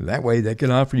 That way they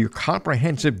can offer you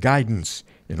comprehensive guidance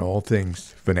in all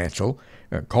things financial.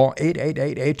 Call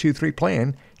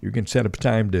 888-823-PLAN. You can set up a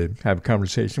time to have a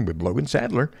conversation with Logan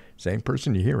Sadler, same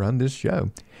person you hear on this show.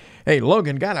 Hey,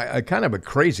 Logan, got a kind of a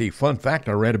crazy fun fact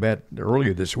I read about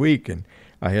earlier this week, and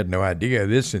I had no idea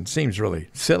this, and it seems really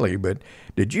silly, but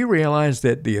did you realize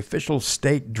that the official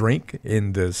state drink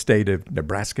in the state of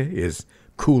Nebraska is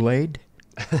Kool-Aid?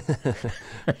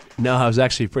 No, I was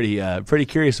actually pretty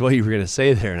curious what you were going to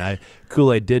say there, and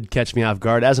Kool-Aid did catch me off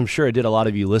guard, as I'm sure it did a lot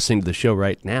of you listening to the show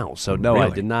right now. So no, Really?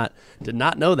 I did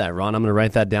not know that, Ron. I'm going to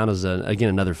write that down as again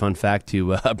another fun fact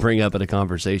to bring up in a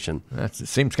conversation. It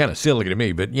seems kind of silly to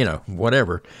me, but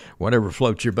whatever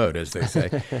floats your boat, as they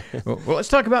say. Well, let's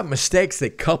talk about mistakes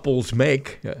that couples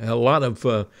make. A lot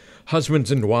of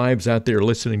husbands and wives out there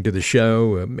listening to the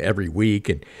show every week,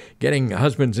 and getting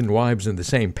husbands and wives on the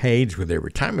same page with their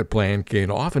retirement plan can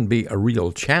often be a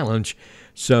real challenge.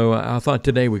 So I thought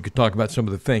today we could talk about some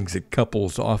of the things that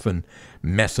couples often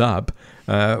mess up.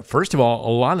 First of all,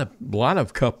 a lot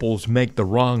of couples make the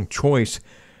wrong choice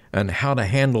on how to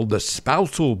handle the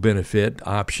spousal benefit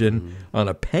option on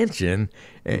a pension.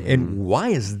 And why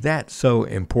is that so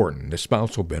important, the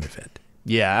spousal benefit?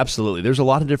 Yeah, absolutely. There's a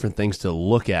lot of different things to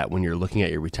look at when you're looking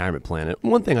at your retirement plan. And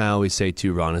one thing I always say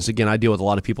too, Ron, is again, I deal with a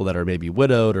lot of people that are maybe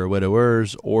widowed or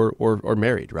widowers or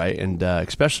married, right? And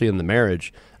especially in the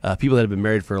marriage, people that have been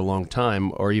married for a long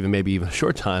time or maybe even a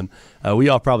short time, we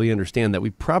all probably understand that we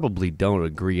probably don't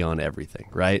agree on everything,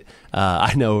 right?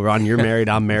 I know, Ron, you're married,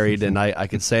 I'm married, and I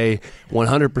could say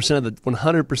 100%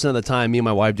 of the time, me and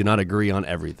my wife do not agree on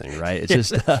everything, right? It's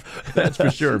just That's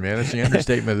for sure, man. It's the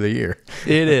understatement of the year.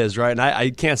 It is, right? And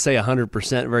I can't say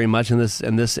 100% very much in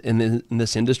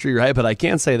this industry, right? But I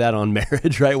can say that on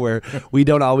marriage, right, where we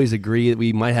don't always agree.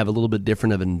 We might have a little bit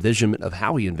different of envisionment of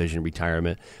how we envision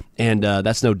retirement, and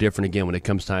that's no different again when it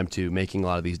comes time to making a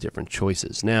lot of these different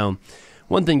choices. Now,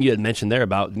 one thing you had mentioned there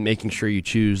about making sure you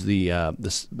choose the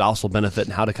spousal benefit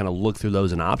and how to kind of look through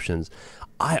those and options.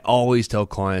 I always tell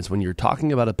clients when you're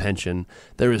talking about a pension,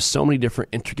 there is so many different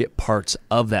intricate parts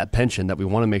of that pension that we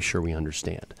want to make sure we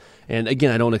understand. And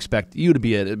again, I don't expect you to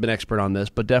be an expert on this,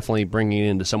 but definitely bringing it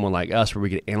into someone like us where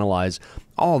we can analyze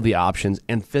all of the options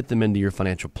and fit them into your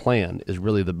financial plan is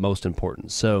really the most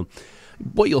important. So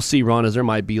what you'll see, Ron, is there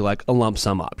might be like a lump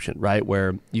sum option, right?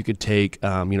 Where you could take,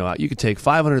 you could take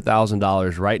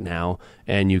 $500,000 right now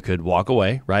and you could walk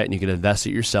away, right? And you could invest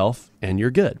it yourself and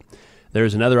you're good.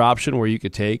 There's another option where you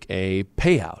could take a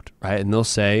payout, right? And they'll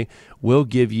say, we'll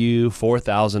give you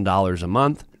 $4,000 a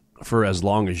month for as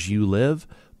long as you live,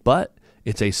 but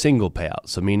it's a single payout.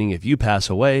 So meaning if you pass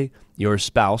away, your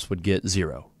spouse would get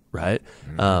zero, right?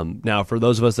 Now, for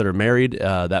those of us that are married,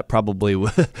 that probably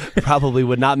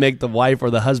would not make the wife or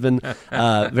the husband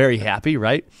very happy,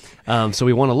 right? So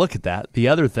we want to look at that. The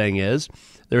other thing is,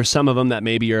 there's some of them that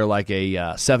maybe are like a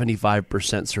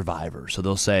 75% survivor. So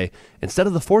they'll say, instead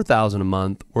of the $4,000 a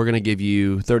month, we're going to give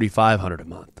you $3,500 a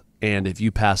month. And if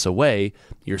you pass away,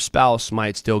 your spouse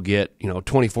might still get,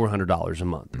 $2,400 a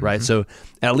month, right? So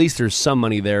at least there's some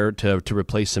money there to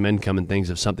replace some income and things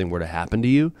if something were to happen to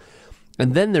you.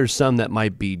 And then there's some that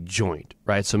might be joint,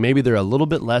 right? So maybe they're a little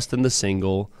bit less than the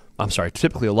single.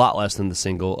 Typically a lot less than the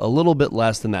single, a little bit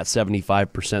less than that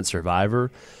 75%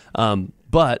 survivor.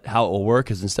 But how it will work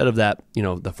is instead of that, the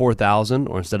 $4,000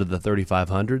 or instead of the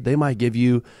 $3,500, they might give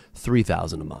you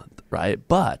 $3,000 a month, right?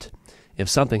 But if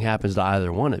something happens to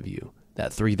either one of you,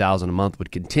 that $3,000 a month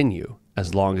would continue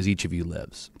as long as each of you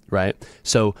lives, right?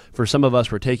 So for some of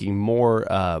us, we're taking more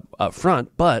up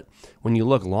front, but when you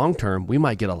look long term, we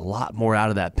might get a lot more out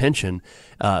of that pension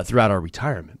throughout our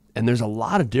retirement. And there's a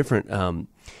lot of different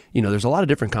there's a lot of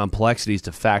different complexities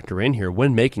to factor in here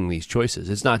when making these choices.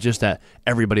 It's not just that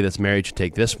everybody that's married should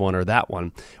take this one or that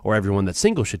one, or everyone that's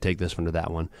single should take this one or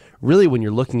that one. Really, when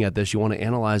you're looking at this, you want to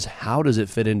analyze how does it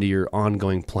fit into your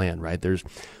ongoing plan, right? There's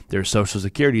Social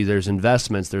Security, there's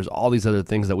investments, there's all these other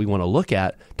things that we want to look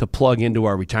at to plug into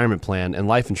our retirement plan and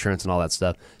life insurance and all that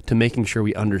stuff to making sure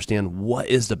we understand what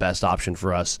is the best option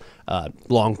for us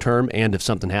long term, and if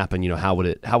something happened, how would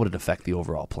it affect the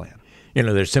overall plan?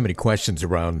 There's so many questions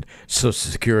around Social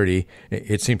Security.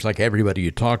 It seems like everybody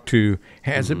you talk to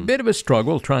has a bit of a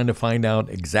struggle trying to find out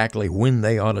exactly when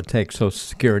they ought to take Social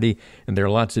Security, and there are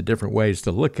lots of different ways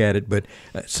to look at it. But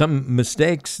some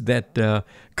mistakes that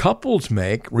couples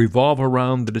make revolve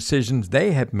around the decisions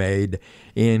they have made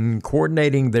in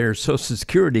coordinating their Social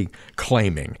Security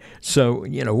claiming. So,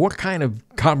 what kind of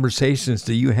conversations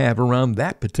do you have around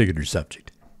that particular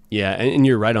subject? Yeah, and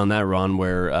you're right on that, Ron,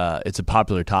 where it's a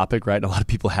popular topic, right? A lot of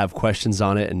people have questions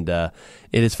on it, and it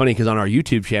is funny because on our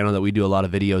YouTube channel that we do a lot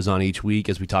of videos on each week,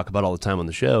 as we talk about all the time on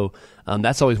the show,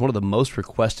 that's always one of the most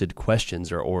requested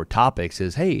questions or topics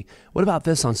is, hey, what about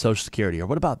this on Social Security, or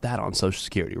what about that on Social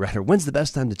Security, right? Or when's the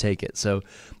best time to take it? So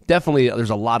definitely there's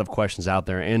a lot of questions out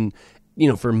there, and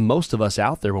for most of us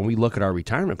out there, when we look at our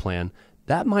retirement plan,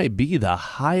 that might be the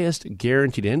highest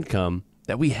guaranteed income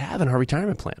that we have in our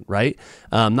retirement plan, right?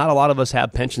 Not a lot of us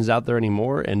have pensions out there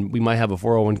anymore, and we might have a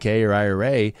 401k or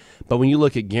IRA, but when you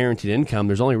look at guaranteed income,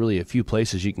 there's only really a few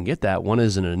places you can get that. One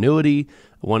is an annuity,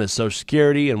 one is Social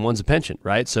Security, and one's a pension,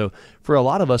 right? So for a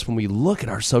lot of us, when we look at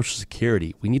our Social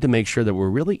Security, we need to make sure that we're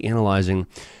really analyzing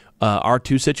our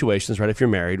two situations, right? If you're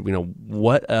married,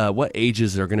 what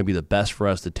ages are going to be the best for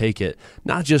us to take it,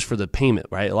 not just for the payment,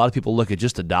 right? A lot of people look at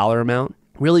just a dollar amount.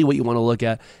 Really what you want to look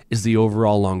at is the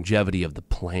overall longevity of the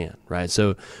plan, right?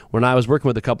 So when I was working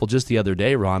with a couple just the other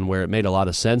day, Ron, where it made a lot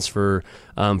of sense for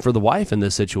the wife in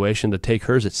this situation to take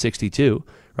hers at 62,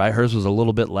 right? Hers was a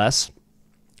little bit less.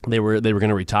 They were going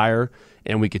to retire,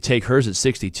 and we could take hers at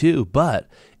 62, but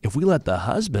if we let the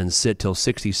husband sit till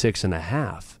 66 and a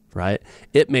half, right?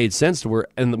 It made sense to where,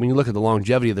 and when you look at the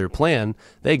longevity of their plan,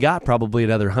 they got probably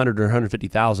another $100,000 or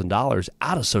 $150,000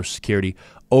 out of Social Security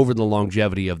over the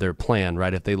longevity of their plan,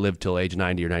 right? If they lived till age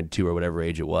 90 or 92 or whatever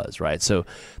age it was, right? So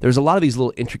there's a lot of these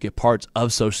little intricate parts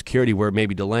of Social Security where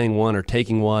maybe delaying one or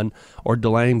taking one or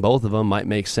delaying both of them might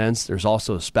make sense. There's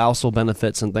also spousal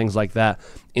benefits and things like that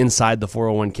inside the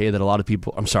 401k that a lot of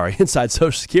people, inside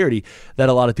Social Security that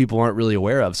a lot of people aren't really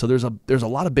aware of. So there's a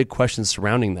lot of big questions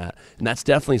surrounding that. And that's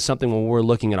definitely something when we're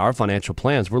looking at our financial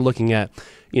plans, we're looking at,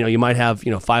 you might have,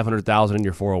 $500,000 in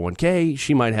your 401k.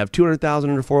 She might have $200,000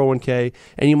 in her 401k,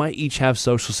 and you might each have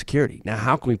Social Security. Now,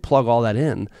 how can we plug all that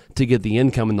in to get the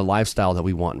income and the lifestyle that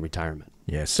we want in retirement?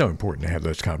 Yeah, it's so important to have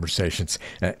those conversations.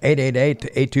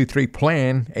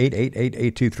 888-823-PLAN,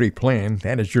 888-823-PLAN.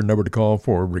 That is your number to call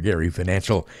for Rigeri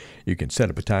Financial. You can set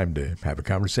up a time to have a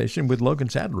conversation with Logan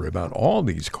Sadler about all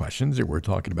these questions that we're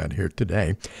talking about here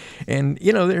today. And,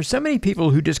 there's so many people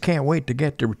who just can't wait to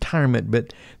get to retirement,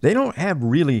 but they don't have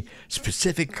really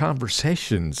specific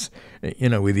conversations,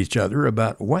 with each other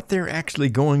about what they're actually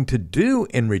going to do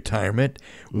in retirement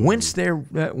once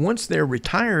they're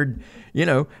retired.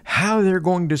 How they're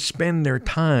going to spend their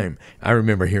time. I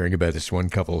remember hearing about this one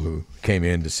couple who came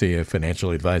in to see a financial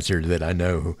advisor that I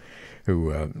know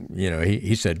who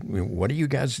he said, "What are you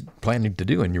guys planning to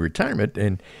do in your retirement?"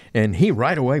 And he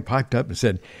right away piped up and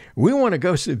said, "We want to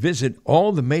go visit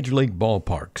all the major league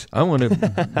ballparks. I want to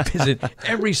visit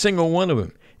every single one of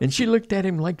them." And she looked at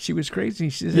him like she was crazy.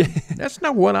 She said, "That's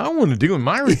not what I want to do in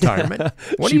my retirement."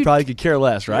 She probably could care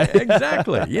less, right?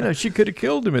 Exactly. She could have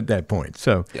killed him at that point.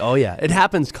 So, oh yeah, it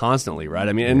happens constantly, right?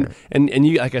 I mean, and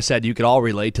you, like I said, you could all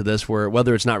relate to this, where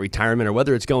whether it's not retirement or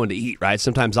whether it's going to eat, right?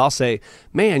 Sometimes I'll say,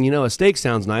 "Man, a steak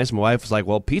sounds nice." My wife was like,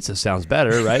 "Well, pizza sounds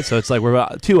better," right? So it's like we're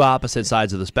about two opposite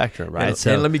sides of the spectrum, right?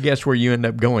 And let me guess where you end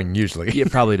up going usually. Yeah,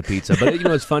 probably to pizza. But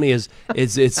what's funny is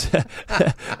it's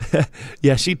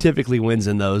yeah, she typically wins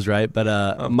in those, right?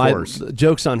 But my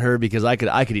joke's on her because I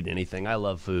could eat anything. I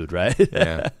love food, right?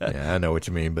 yeah, I know what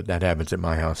you mean, but that happens at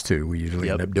my house too. We usually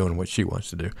end up doing what she wants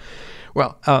to do.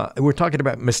 Well, we're talking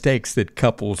about mistakes that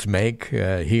couples make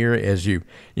here as you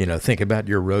think about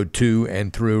your road to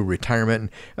and through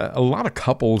retirement. A lot of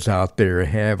couples out there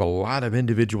have a lot of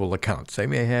individual accounts. They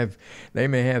may have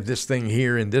this thing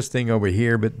here and this thing over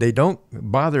here, but they don't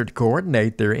bother to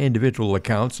coordinate their individual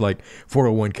accounts like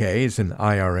 401ks and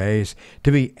IRAs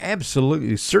to be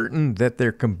absolutely certain that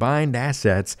their combined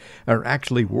assets are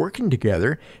actually working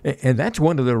together. And that's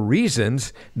one of the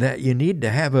reasons that you need to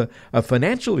have a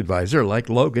financial advisor like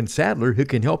Logan Sadler who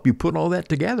can help you put all that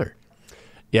together.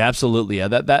 Yeah, absolutely. Yeah,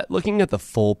 that looking at the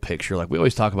full picture, like we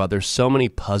always talk about, there's so many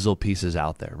puzzle pieces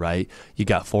out there, right? You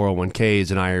got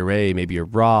 401ks, an IRA, maybe your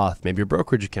Roth, maybe your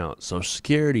brokerage account, Social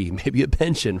Security, maybe a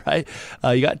pension, right?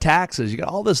 You got taxes, you got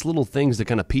all this little things to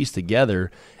kind of piece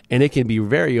together, and it can be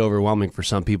very overwhelming for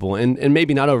some people, and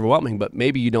maybe not overwhelming, but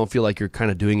maybe you don't feel like you're kind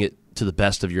of doing it to the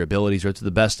best of your abilities or to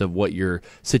the best of what your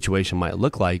situation might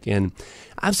look like. And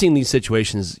I've seen these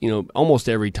situations, almost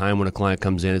every time when a client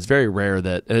comes in. It's very rare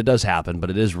that, and it does happen, but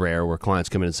it is rare where clients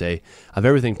come in and say, "I have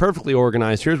everything perfectly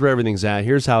organized. Here's where everything's at.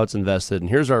 Here's how it's invested. And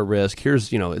here's our risk.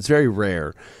 Here's," it's very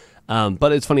rare.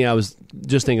 But it's funny. I was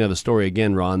just thinking of a story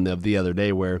again, Ron, of the other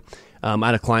day where I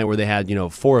had a client where they had,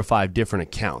 4 or 5 different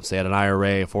accounts. They had an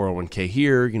IRA, a 401k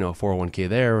here, a 401k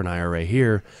there, an IRA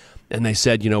here. And they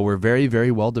said, we're very,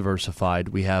 very well diversified.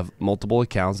 We have multiple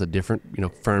accounts at different,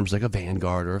 firms like a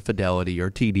Vanguard or a Fidelity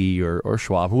or TD or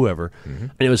Schwab, whoever. Mm-hmm.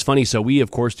 And it was funny. So we,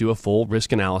 of course, do a full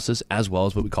risk analysis as well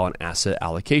as what we call an asset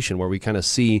allocation, where we kind of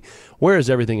see where is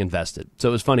everything invested. So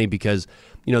it was funny because,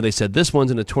 they said this one's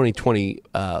in a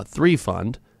 2023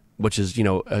 fund, which is,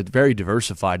 very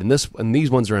diversified. And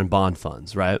these ones are in bond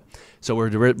funds, right? So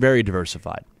we're very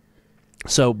diversified.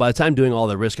 So by the time doing all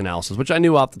the risk analysis, which I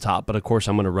knew off the top, but of course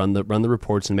I'm going to run the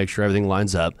reports and make sure everything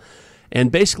lines up.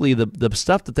 And basically the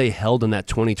stuff that they held in that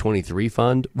 2023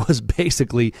 fund was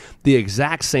basically the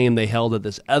exact same they held at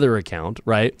this other account,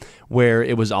 right, where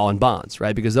it was all in bonds,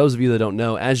 right? Because those of you that don't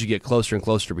know, as you get closer and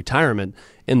closer to retirement,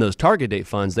 in those target date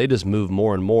funds, they just move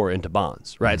more and more into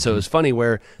bonds, right? So it was funny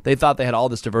where they thought they had all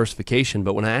this diversification,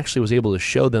 but when I actually was able to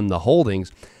show them the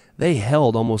holdings, they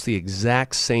held almost the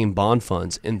exact same bond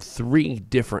funds in 3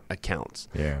 different accounts,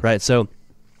 right? So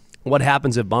what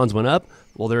happens if bonds went up?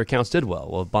 Well, their accounts did well.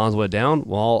 Well, if bonds went down,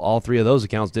 well, all 3 of those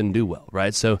accounts didn't do well,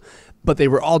 right? So, but they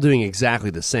were all doing exactly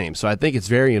the same. So I think it's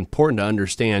very important to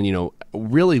understand,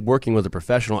 really working with a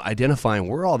professional, identifying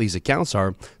where all these accounts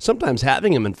are. Sometimes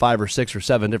having them in 5 or 6 or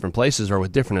 7 different places or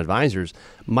with different advisors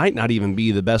might not even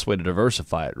be the best way to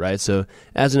diversify it, right? So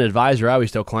as an advisor, I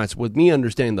always tell clients, with me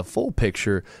understanding the full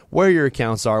picture, where your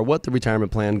accounts are, what the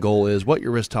retirement plan goal is, what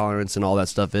your risk tolerance and all that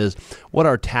stuff is, what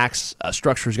our tax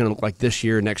structure is going to look like this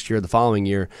year, next year, the following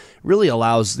year, really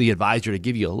allows the advisor to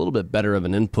give you a little bit better of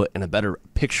an input and a better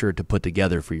picture to put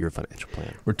together for your financial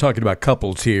plan. We're talking about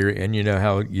couples here, and you know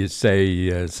how you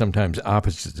say sometimes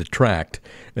opposites attract.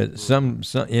 In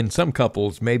some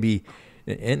couples, maybe,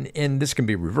 and this can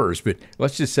be reversed, but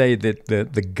let's just say that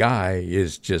the guy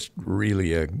is just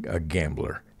really a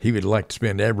gambler. He would like to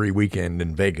spend every weekend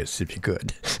in Vegas if he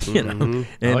could, and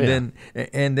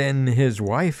then his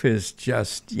wife is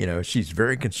just, she's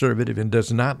very conservative and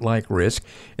does not like risk,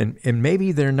 and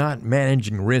maybe they're not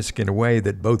managing risk in a way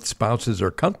that both spouses are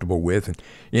comfortable with.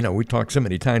 And we talk so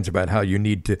many times about how you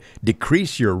need to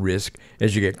decrease your risk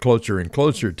as you get closer and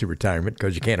closer to retirement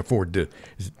because you can't afford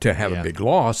to have a big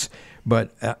loss.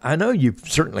 But I know you've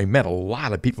certainly met a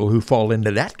lot of people who fall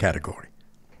into that category.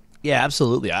 Yeah,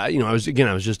 absolutely. I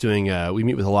was just doing, we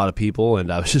meet with a lot of people,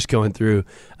 and I was just going through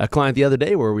a client the other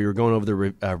day where we were going over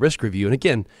the risk review. And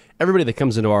again, everybody that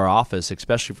comes into our office,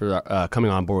 especially for coming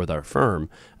on board with our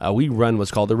firm, we run what's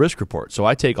called the risk report. So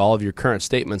I take all of your current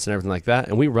statements and everything like that,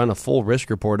 and we run a full risk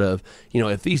report of,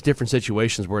 if these different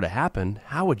situations were to happen,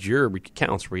 how would your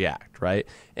accounts react, right?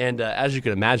 And as you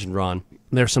can imagine, Ron,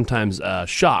 they're sometimes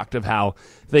shocked of how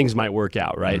things might work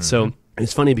out, right? Mm-hmm. So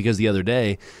it's funny because the other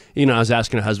day, I was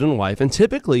asking a husband and wife, and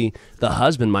typically the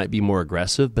husband might be more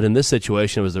aggressive, but in this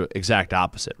situation, it was the exact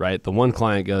opposite, right? The one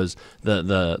client goes,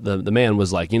 the man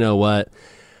was like, you know what?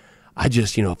 I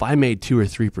just, if I made 2 or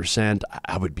 3%,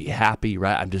 I would be happy,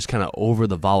 right? I'm just kind of over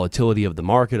the volatility of the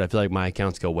market. I feel like my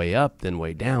accounts go way up, then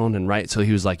way down, and right. So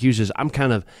he was like, I'm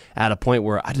kind of at a point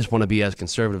where I just want to be as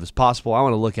conservative as possible. I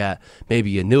want to look at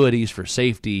maybe annuities for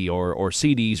safety or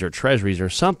CDs or treasuries or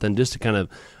something just to kind of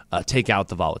take out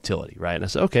the volatility, right? And I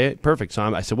said, okay, perfect. So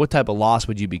I said, what type of loss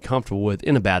would you be comfortable with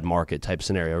in a bad market type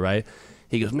scenario, right?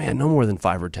 He goes, man, no more than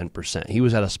 5 or 10%. He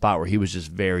was at a spot where he was just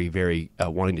very, very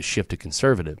wanting to shift to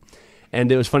conservative. And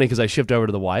it was funny because I shifted over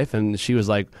to the wife, and she was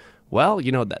like, well,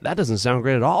 that doesn't sound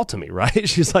great at all to me, right?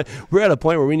 She's like, we're at a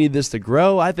point where we need this to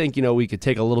grow. I think, we could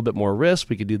take a little bit more risk.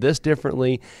 We could do this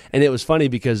differently. And it was funny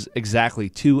because exactly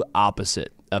 2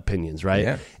 opposite opinions, right?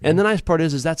 Yeah. And the nice part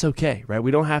is that's okay, right?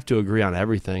 We don't have to agree on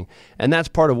everything. And that's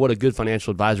part of what a good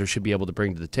financial advisor should be able to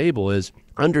bring to the table is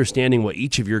understanding what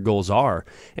each of your goals are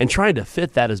and trying to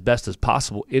fit that as best as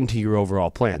possible into your overall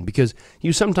plan, because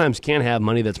you sometimes can have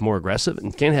money that's more aggressive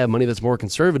and can have money that's more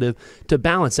conservative to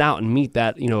balance out and meet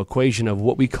that equation of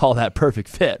what we call that perfect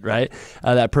fit, right?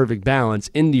 That perfect balance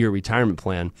into your retirement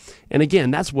plan. And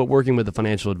again, that's what working with a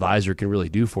financial advisor can really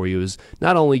do for you is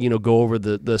not only go over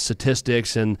the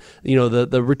statistics and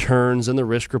the returns and the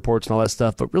risk reports and all that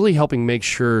stuff, but really helping make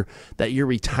sure that your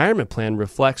retirement plan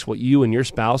reflects what you and your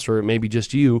spouse, or maybe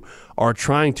just you, are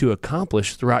trying to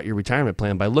accomplish throughout your retirement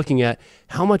plan by looking at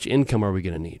how much income are we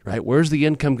going to need, right? Where's the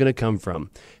income going to come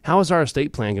from? How is our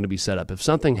estate plan going to be set up? If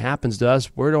something happens to us,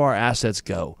 where do our assets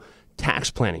go?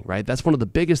 Tax planning, right? That's one of the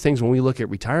biggest things when we look at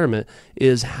retirement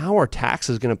is how are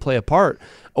taxes going to play a part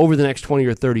over the next 20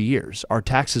 or 30 years? Are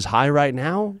taxes high right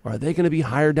now? Or are they going to be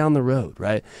higher down the road,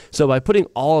 right? So by putting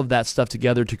all of that stuff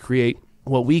together to create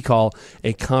what we call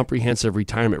a comprehensive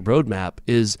retirement roadmap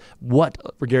is what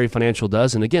Gary Financial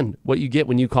does. And again, what you get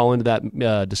when you call into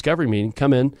that discovery meeting,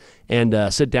 come in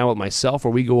and sit down with myself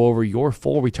where we go over your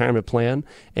full retirement plan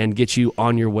and get you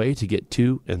on your way to get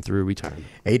to and through retirement.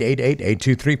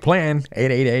 888-823-PLAN,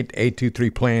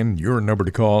 888-823-PLAN, your number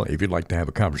to call if you'd like to have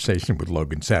a conversation with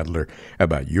Logan Sadler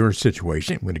about your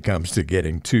situation when it comes to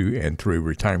getting to and through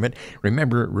retirement.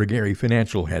 Remember, Gary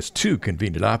Financial has 2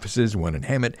 convenient offices, one in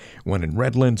Hammett, one in in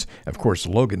Redlands. Of course,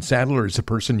 Logan Sadler is a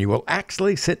person you will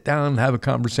actually sit down and have a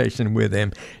conversation with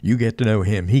him. You get to know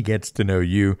him, he gets to know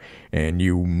you, and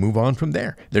you move on from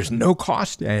there. There's no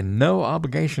cost and no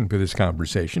obligation for this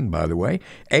conversation, by the way.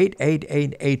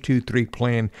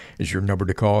 888-823-PLAN is your number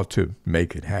to call to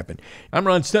make it happen. I'm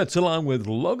Ron Stutz along with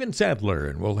Logan Sadler,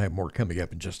 and we'll have more coming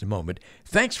up in just a moment.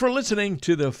 Thanks for listening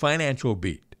to The Financial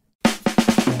Beat.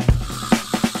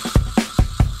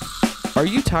 Are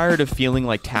you tired of feeling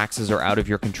like taxes are out of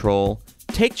your control?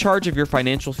 Take charge of your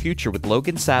financial future with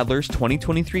Logan Sadler's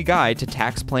 2023 Guide to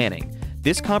Tax Planning.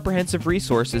 This comprehensive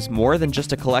resource is more than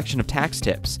just a collection of tax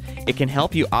tips. It can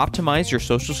help you optimize your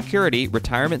Social Security,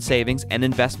 retirement savings, and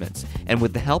investments. And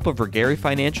with the help of Regari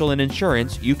Financial and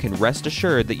Insurance, you can rest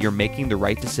assured that you're making the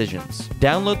right decisions.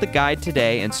 Download the guide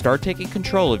today and start taking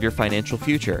control of your financial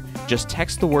future. Just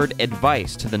text the word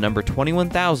ADVICE to the number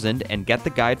 21000 and get the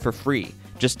guide for free.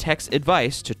 Just text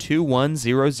ADVICE to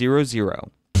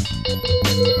 21000.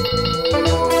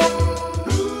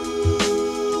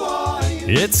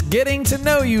 It's getting to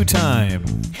know you time.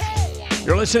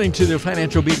 You're listening to The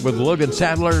Financial Beat with Logan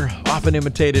Sadler, often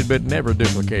imitated but never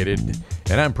duplicated.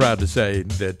 And I'm proud to say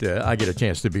that I get a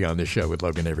chance to be on this show with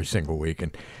Logan every single week.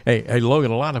 And hey, Logan,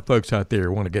 a lot of folks out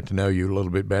there want to get to know you a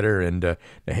little bit better, and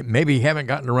maybe haven't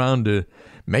gotten around to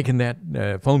making that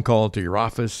phone call to your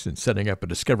office and setting up a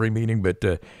discovery meeting, but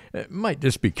might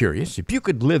just be curious. If you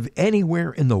could live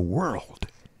anywhere in the world,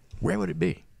 where would it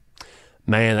be?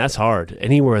 Man, that's hard.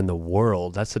 Anywhere in the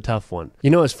world. That's a tough one.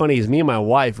 You know what's funny is me and my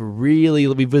wife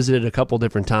we visited a couple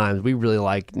different times. We really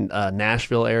like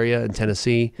Nashville area in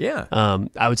Tennessee. Yeah.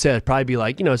 I would say it'd probably be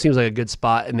like, it seems like a good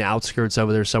spot in the outskirts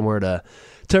over there somewhere to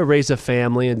raise a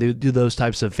family and do those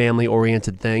types of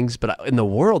family-oriented things. But in the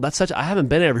world, I haven't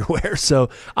been everywhere. So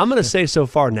I'm going to say so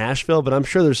far Nashville, but I'm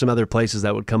sure there's some other places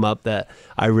that would come up that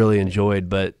I really enjoyed.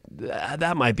 But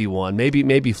that might be one.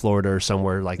 Maybe Florida or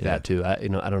somewhere like that too. I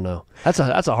don't know. That's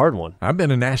a hard one. I've been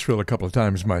to Nashville a couple of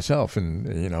times myself,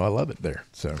 and I love it there.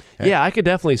 So hey. Yeah, I could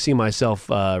definitely see myself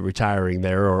retiring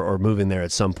there or moving there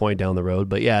at some point down the road.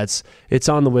 But yeah, it's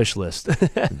on the wish list.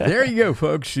 There you go,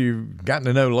 folks. You've gotten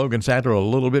to know Logan Sadler a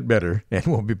little bit better, and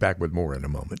we'll be back with more in a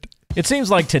moment. It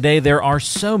seems like today there are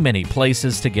so many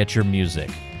places to get your music.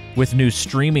 With new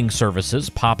streaming services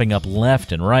popping up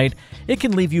left and right, it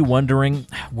can leave you wondering,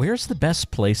 where's the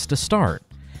best place to start?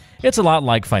 It's a lot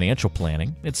like financial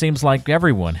planning. It seems like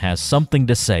everyone has something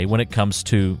to say when it comes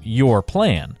to your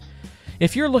plan.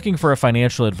 If you're looking for a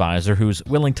financial advisor who's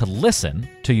willing to listen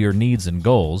to your needs and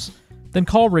goals, then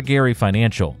call Regari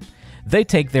Financial. They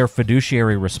take their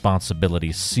fiduciary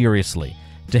responsibilities seriously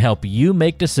to help you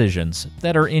make decisions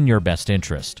that are in your best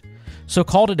interest. So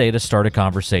call today to start a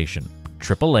conversation.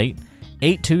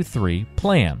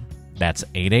 888-823-PLAN. That's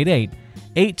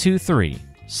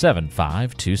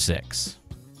 888-823-7526.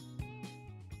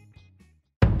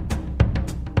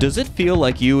 Does it feel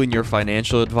like you and your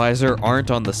financial advisor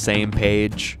aren't on the same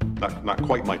page? Not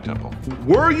quite my tempo.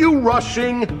 Were you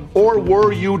rushing or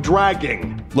were you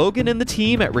dragging? Logan and the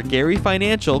team at Regari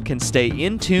Financial can stay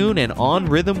in tune and on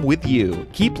rhythm with you.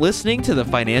 Keep listening to The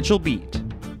Financial Beat.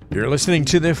 You're listening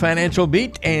to The Financial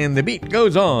Beat, and the beat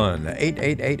goes on.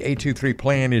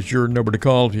 888-823-PLAN is your number to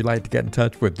call if you'd like to get in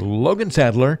touch with Logan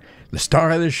Sadler, the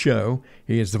star of this show.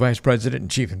 He is the Vice President and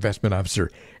Chief Investment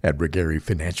Officer at Regari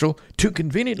Financial. 2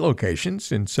 convenient locations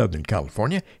in Southern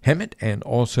California, Hemet and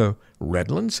also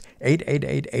Redlands.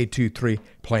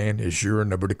 888-823-PLAN is your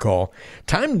number to call.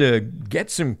 Time to get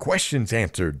some questions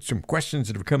answered, some questions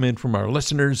that have come in from our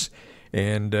listeners.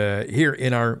 And here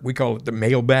in we call it the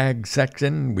mailbag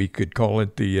section. We could call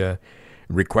it the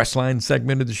request line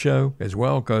segment of the show as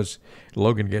well, because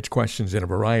Logan gets questions in a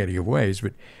variety of ways.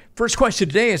 But first question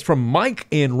today is from Mike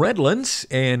in Redlands.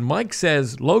 And Mike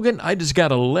says, Logan, I just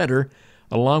got a letter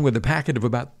along with a packet of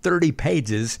about 30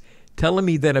 pages telling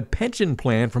me that a pension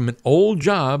plan from an old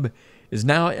job is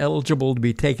now eligible to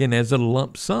be taken as a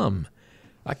lump sum.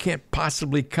 I can't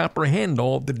possibly comprehend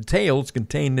all the details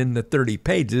contained in the 30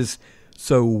 pages.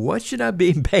 So what should I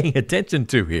be paying attention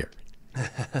to here?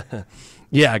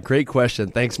 Yeah, great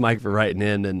question. Thanks, Mike, for writing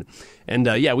in. And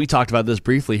yeah, we talked about this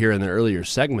briefly here in the earlier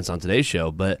segments on today's show.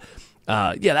 But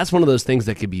yeah, that's one of those things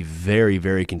that could be very,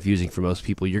 very confusing for most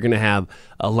people. You're going to have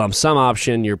a lump sum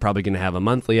option. You're probably going to have a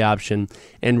monthly option.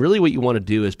 And really what you want to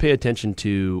do is pay attention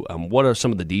to what are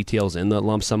some of the details in the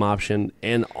lump sum option.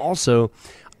 And also,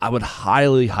 I would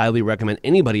highly, highly recommend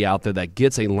anybody out there that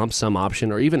gets a lump sum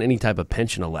option or even any type of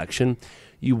pension election,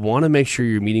 you want to make sure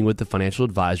you're meeting with the financial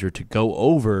advisor to go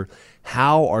over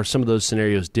how are some of those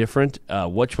scenarios different,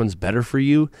 which one's better for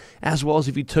you, as well as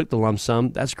if you took the lump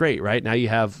sum, that's great, right? Now you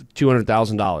have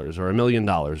 $200,000 or $1 million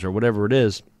or whatever it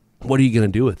is. what are you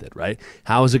going to do with it, right?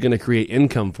 How is it going to create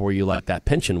income for you like that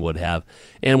pension would have?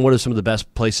 And what are some of the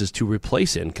best places to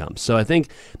replace income? So I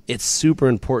think it's super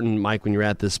important, Mike, when you're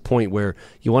at this point where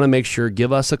you want to make sure,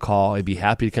 give us a call. I'd be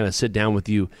happy to kind of sit down with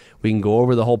you. We can go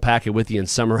over the whole packet with you and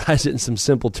summarize it in some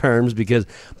simple terms because,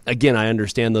 again, I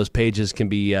understand those pages can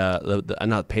be,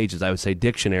 not pages, I would say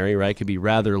dictionary, right? Could be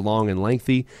rather long and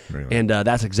lengthy. Really? And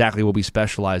that's exactly what we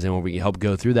specialize in, where we help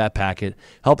go through that packet,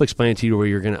 help explain it to you where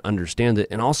you're going to understand it,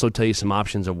 and also tell you some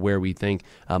options of where we think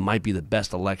might be the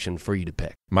best election for you to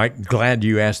pick. Mike, glad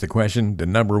you asked the question. The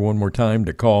number one more time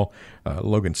to call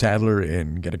Logan Sadler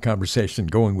and get a conversation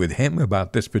going with him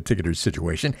about this particular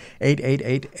situation,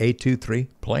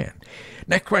 888-823-PLAN.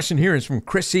 Next question here is from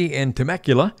Chrissy in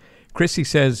Temecula. Chrissy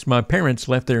says, my parents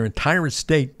left their entire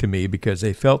estate to me because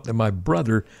they felt that my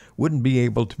brother wouldn't be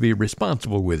able to be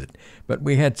responsible with it. But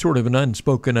we had sort of an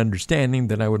unspoken understanding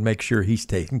that I would make sure he's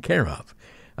taken care of.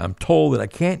 I'm told that I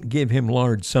can't give him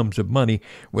large sums of money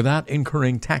without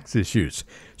incurring tax issues.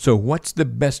 So what's the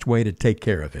best way to take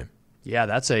care of him? Yeah,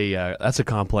 that's a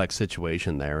complex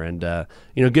situation there, and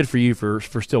good for you for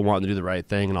still wanting to do the right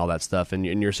thing and all that stuff in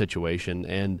your situation.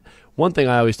 And one thing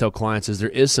I always tell clients is there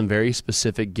is some very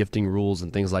specific gifting rules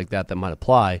and things like that might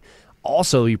apply.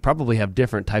 Also, you probably have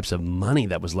different types of money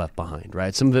that was left behind,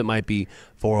 right? Some of it might be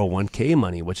 401k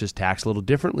money, which is taxed a little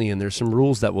differently, and there's some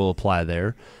rules that will apply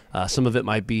there. Some of it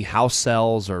might be house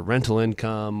sales or rental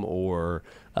income or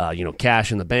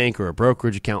cash in the bank or a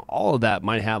brokerage account. All of that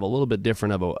might have a little bit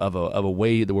different of a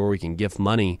way where we can gift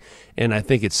money. And I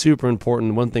think it's super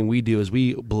important. One thing we do is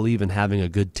we believe in having a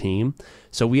good team.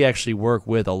 So we actually work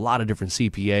with a lot of different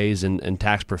CPAs and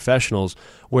tax professionals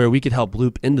where we could help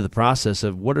loop into the process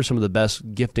of what are some of the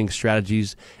best gifting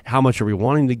strategies, how much are we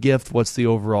wanting to gift, what's the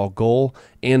overall goal,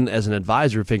 and as an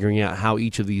advisor, figuring out how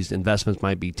each of these investments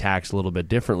might be taxed a little bit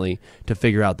differently to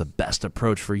figure out the best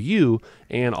approach for you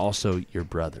and also your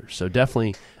brother. So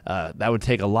definitely that would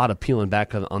take a lot of peeling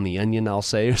back on the onion, I'll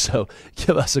say. So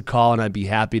give us a call, and I'd be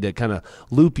happy to kind of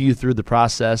loop you through the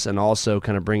process and also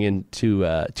kind of bring in to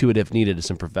it if needed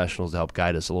some professionals to help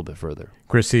guide us a little bit further.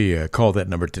 Chrissy, call that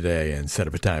number today and set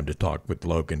up a time to talk with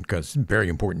Logan because it's very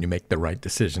important you make the right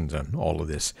decisions on all of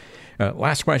this.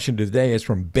 Last question today is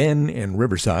from Ben in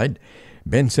Riverside.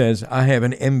 Ben says, I have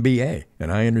an MBA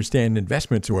and I understand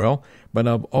investments well, but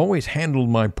I've always handled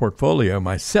my portfolio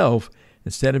myself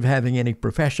instead of having any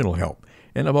professional help,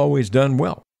 and I've always done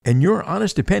well. In your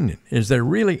honest opinion, is there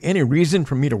really any reason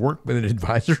for me to work with an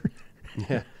advisor?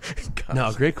 Yeah.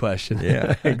 No, great question.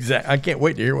 Yeah, exactly. I can't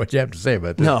wait to hear what you have to say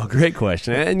about this. No, great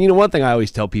question. And one thing I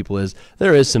always tell people is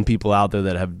there is some people out there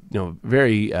that have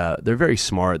they're very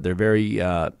smart. They're very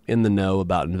in the know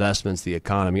about investments, the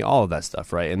economy, all of that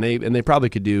stuff, right? And they probably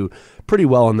could do pretty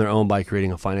well on their own by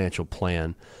creating a financial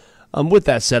plan. With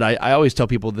that said, I always tell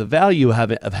people the value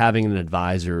of having an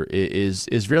advisor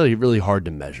is really, really hard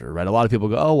to measure, right? A lot of people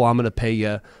go, oh, well, I'm going to pay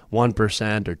you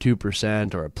 1% or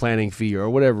 2% or a planning fee or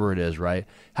whatever it is, right?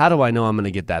 How do I know I'm going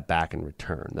to get that back in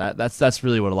return? That's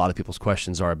really what a lot of people's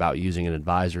questions are about using an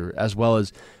advisor, as well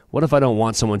as what if I don't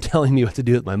want someone telling me what to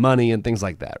do with my money and things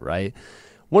like that, right?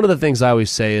 One of the things I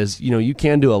always say is, you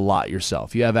can do a lot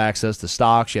yourself. You have access to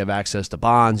stocks, you have access to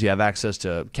bonds, you have access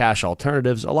to cash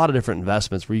alternatives, a lot of different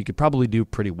investments where you could probably do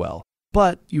pretty well.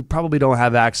 But you probably don't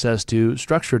have access to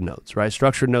structured notes, right?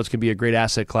 Structured notes can be a great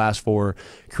asset class for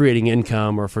creating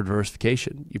income or for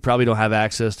diversification. You probably don't have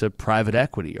access to private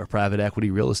equity or private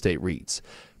equity real estate REITs.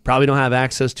 Probably don't have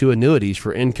access to annuities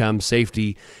for income,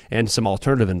 safety, and some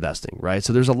alternative investing, right?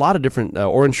 So there's a lot of different,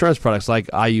 or insurance products like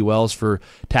IULs for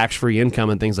tax-free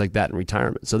income and things like that in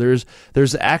retirement. So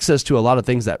there's access to a lot of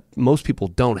things that most people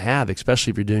don't have, especially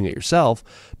if you're doing it yourself,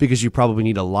 because you probably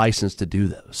need a license to do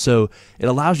those. So it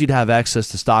allows you to have access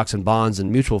to stocks and bonds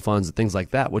and mutual funds and things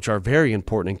like that, which are very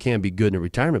important and can be good in a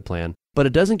retirement plan. But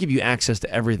it doesn't give you access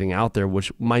to everything out there,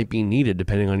 which might be needed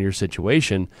depending on your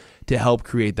situation to help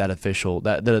create that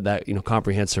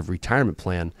comprehensive retirement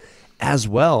plan. As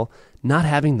well, not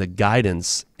having the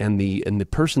guidance and the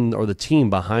person or the team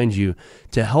behind you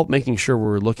to help making sure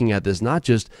we're looking at this not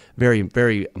just very,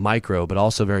 very micro, but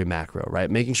also very macro, right?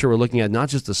 Making sure we're looking at not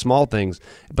just the small things,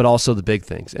 but also the big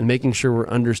things, and making sure we're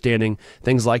understanding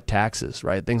things like taxes,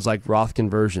 right? Things like Roth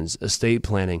conversions, estate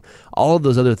planning, all of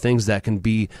those other things that can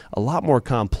be a lot more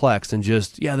complex than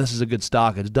just, this is a good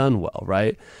stock, it's done well,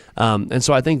 right? And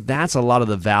so I think that's a lot of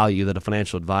the value that a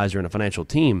financial advisor and a financial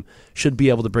team should be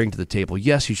able to bring to the table.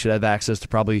 Yes, you should have access to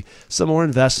probably some more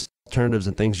investment alternatives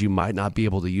and things you might not be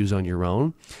able to use on your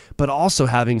own, but also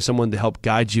having someone to help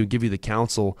guide you, give you the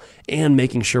counsel, and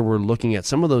making sure we're looking at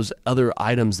some of those other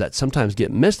items that sometimes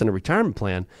get missed in a retirement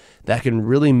plan that can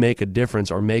really make a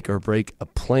difference or make or break a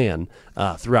plan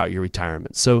throughout your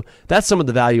retirement. So that's some of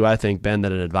the value, I think, Ben,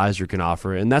 that an advisor can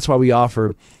offer. And that's why we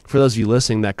offer, for those of you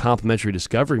listening, that complimentary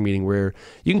discovery meeting where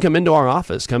you can come into our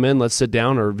office, come in, let's sit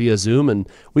down or via Zoom, and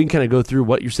we can kind of go through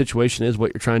what your situation is,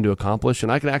 what you're trying to accomplish.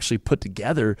 And I can actually put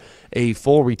together a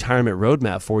full retirement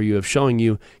roadmap for you of showing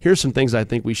you, here's some things I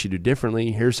think we should do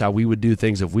differently. Here's how we would do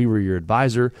things if we were your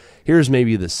advisor. Here's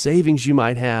maybe the savings you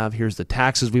might have. Here's the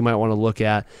taxes we might want to look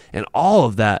at. And all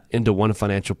of that into one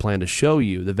financial plan to show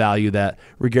you the value that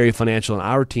Regary Financial and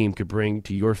our team could bring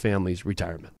to your family's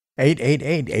retirement.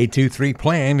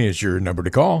 888-823-PLAN is your number to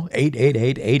call,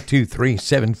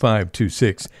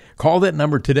 888-823-7526. Call that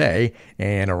number today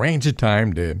and arrange a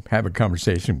time to have a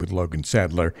conversation with Logan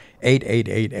Sadler,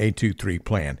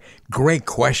 888-823-PLAN. Great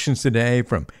questions today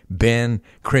from Ben,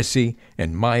 Chrissy,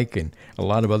 and Mike, and a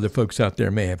lot of other folks out there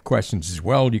may have questions as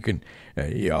well. You can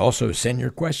also send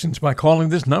your questions by calling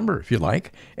this number if you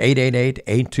like,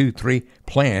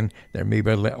 888-823-PLAN. There may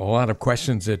be a lot of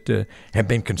questions that have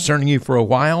been concerning you for a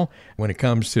while when it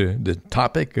comes to the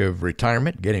topic of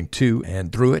retirement, getting to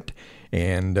and through it.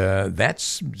 And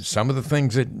that's some of the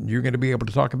things that you're going to be able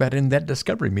to talk about in that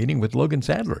discovery meeting with Logan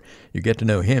Sadler. You get to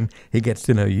know him. He gets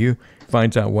to know you,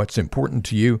 finds out what's important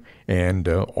to you, and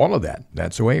all of that.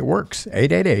 That's the way it works.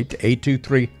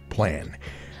 888-823-PLAN.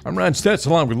 I'm Ron Stutz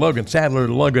along with Logan Sadler.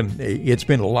 Logan, it's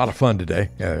been a lot of fun today.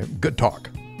 Good talk.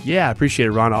 Yeah, I appreciate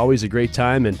it, Ron. Always a great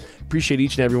time, and appreciate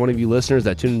each and every one of you listeners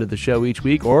that tune into the show each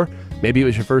week, or maybe it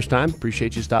was your first time.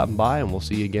 Appreciate you stopping by, and we'll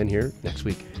see you again here next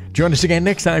week. Join us again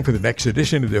next time for the next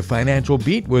edition of the Financial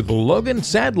Beat with Logan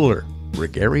Sadler,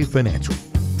 Regary Financial.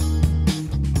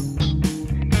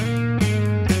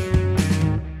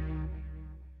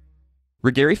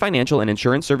 Regary Financial and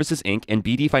Insurance Services, Inc. and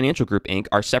BD Financial Group, Inc.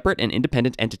 are separate and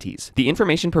independent entities. The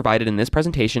information provided in this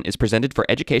presentation is presented for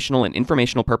educational and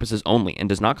informational purposes only and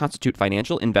does not constitute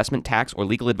financial, investment, tax, or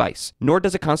legal advice, nor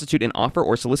does it constitute an offer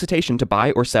or solicitation to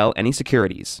buy or sell any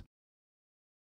securities.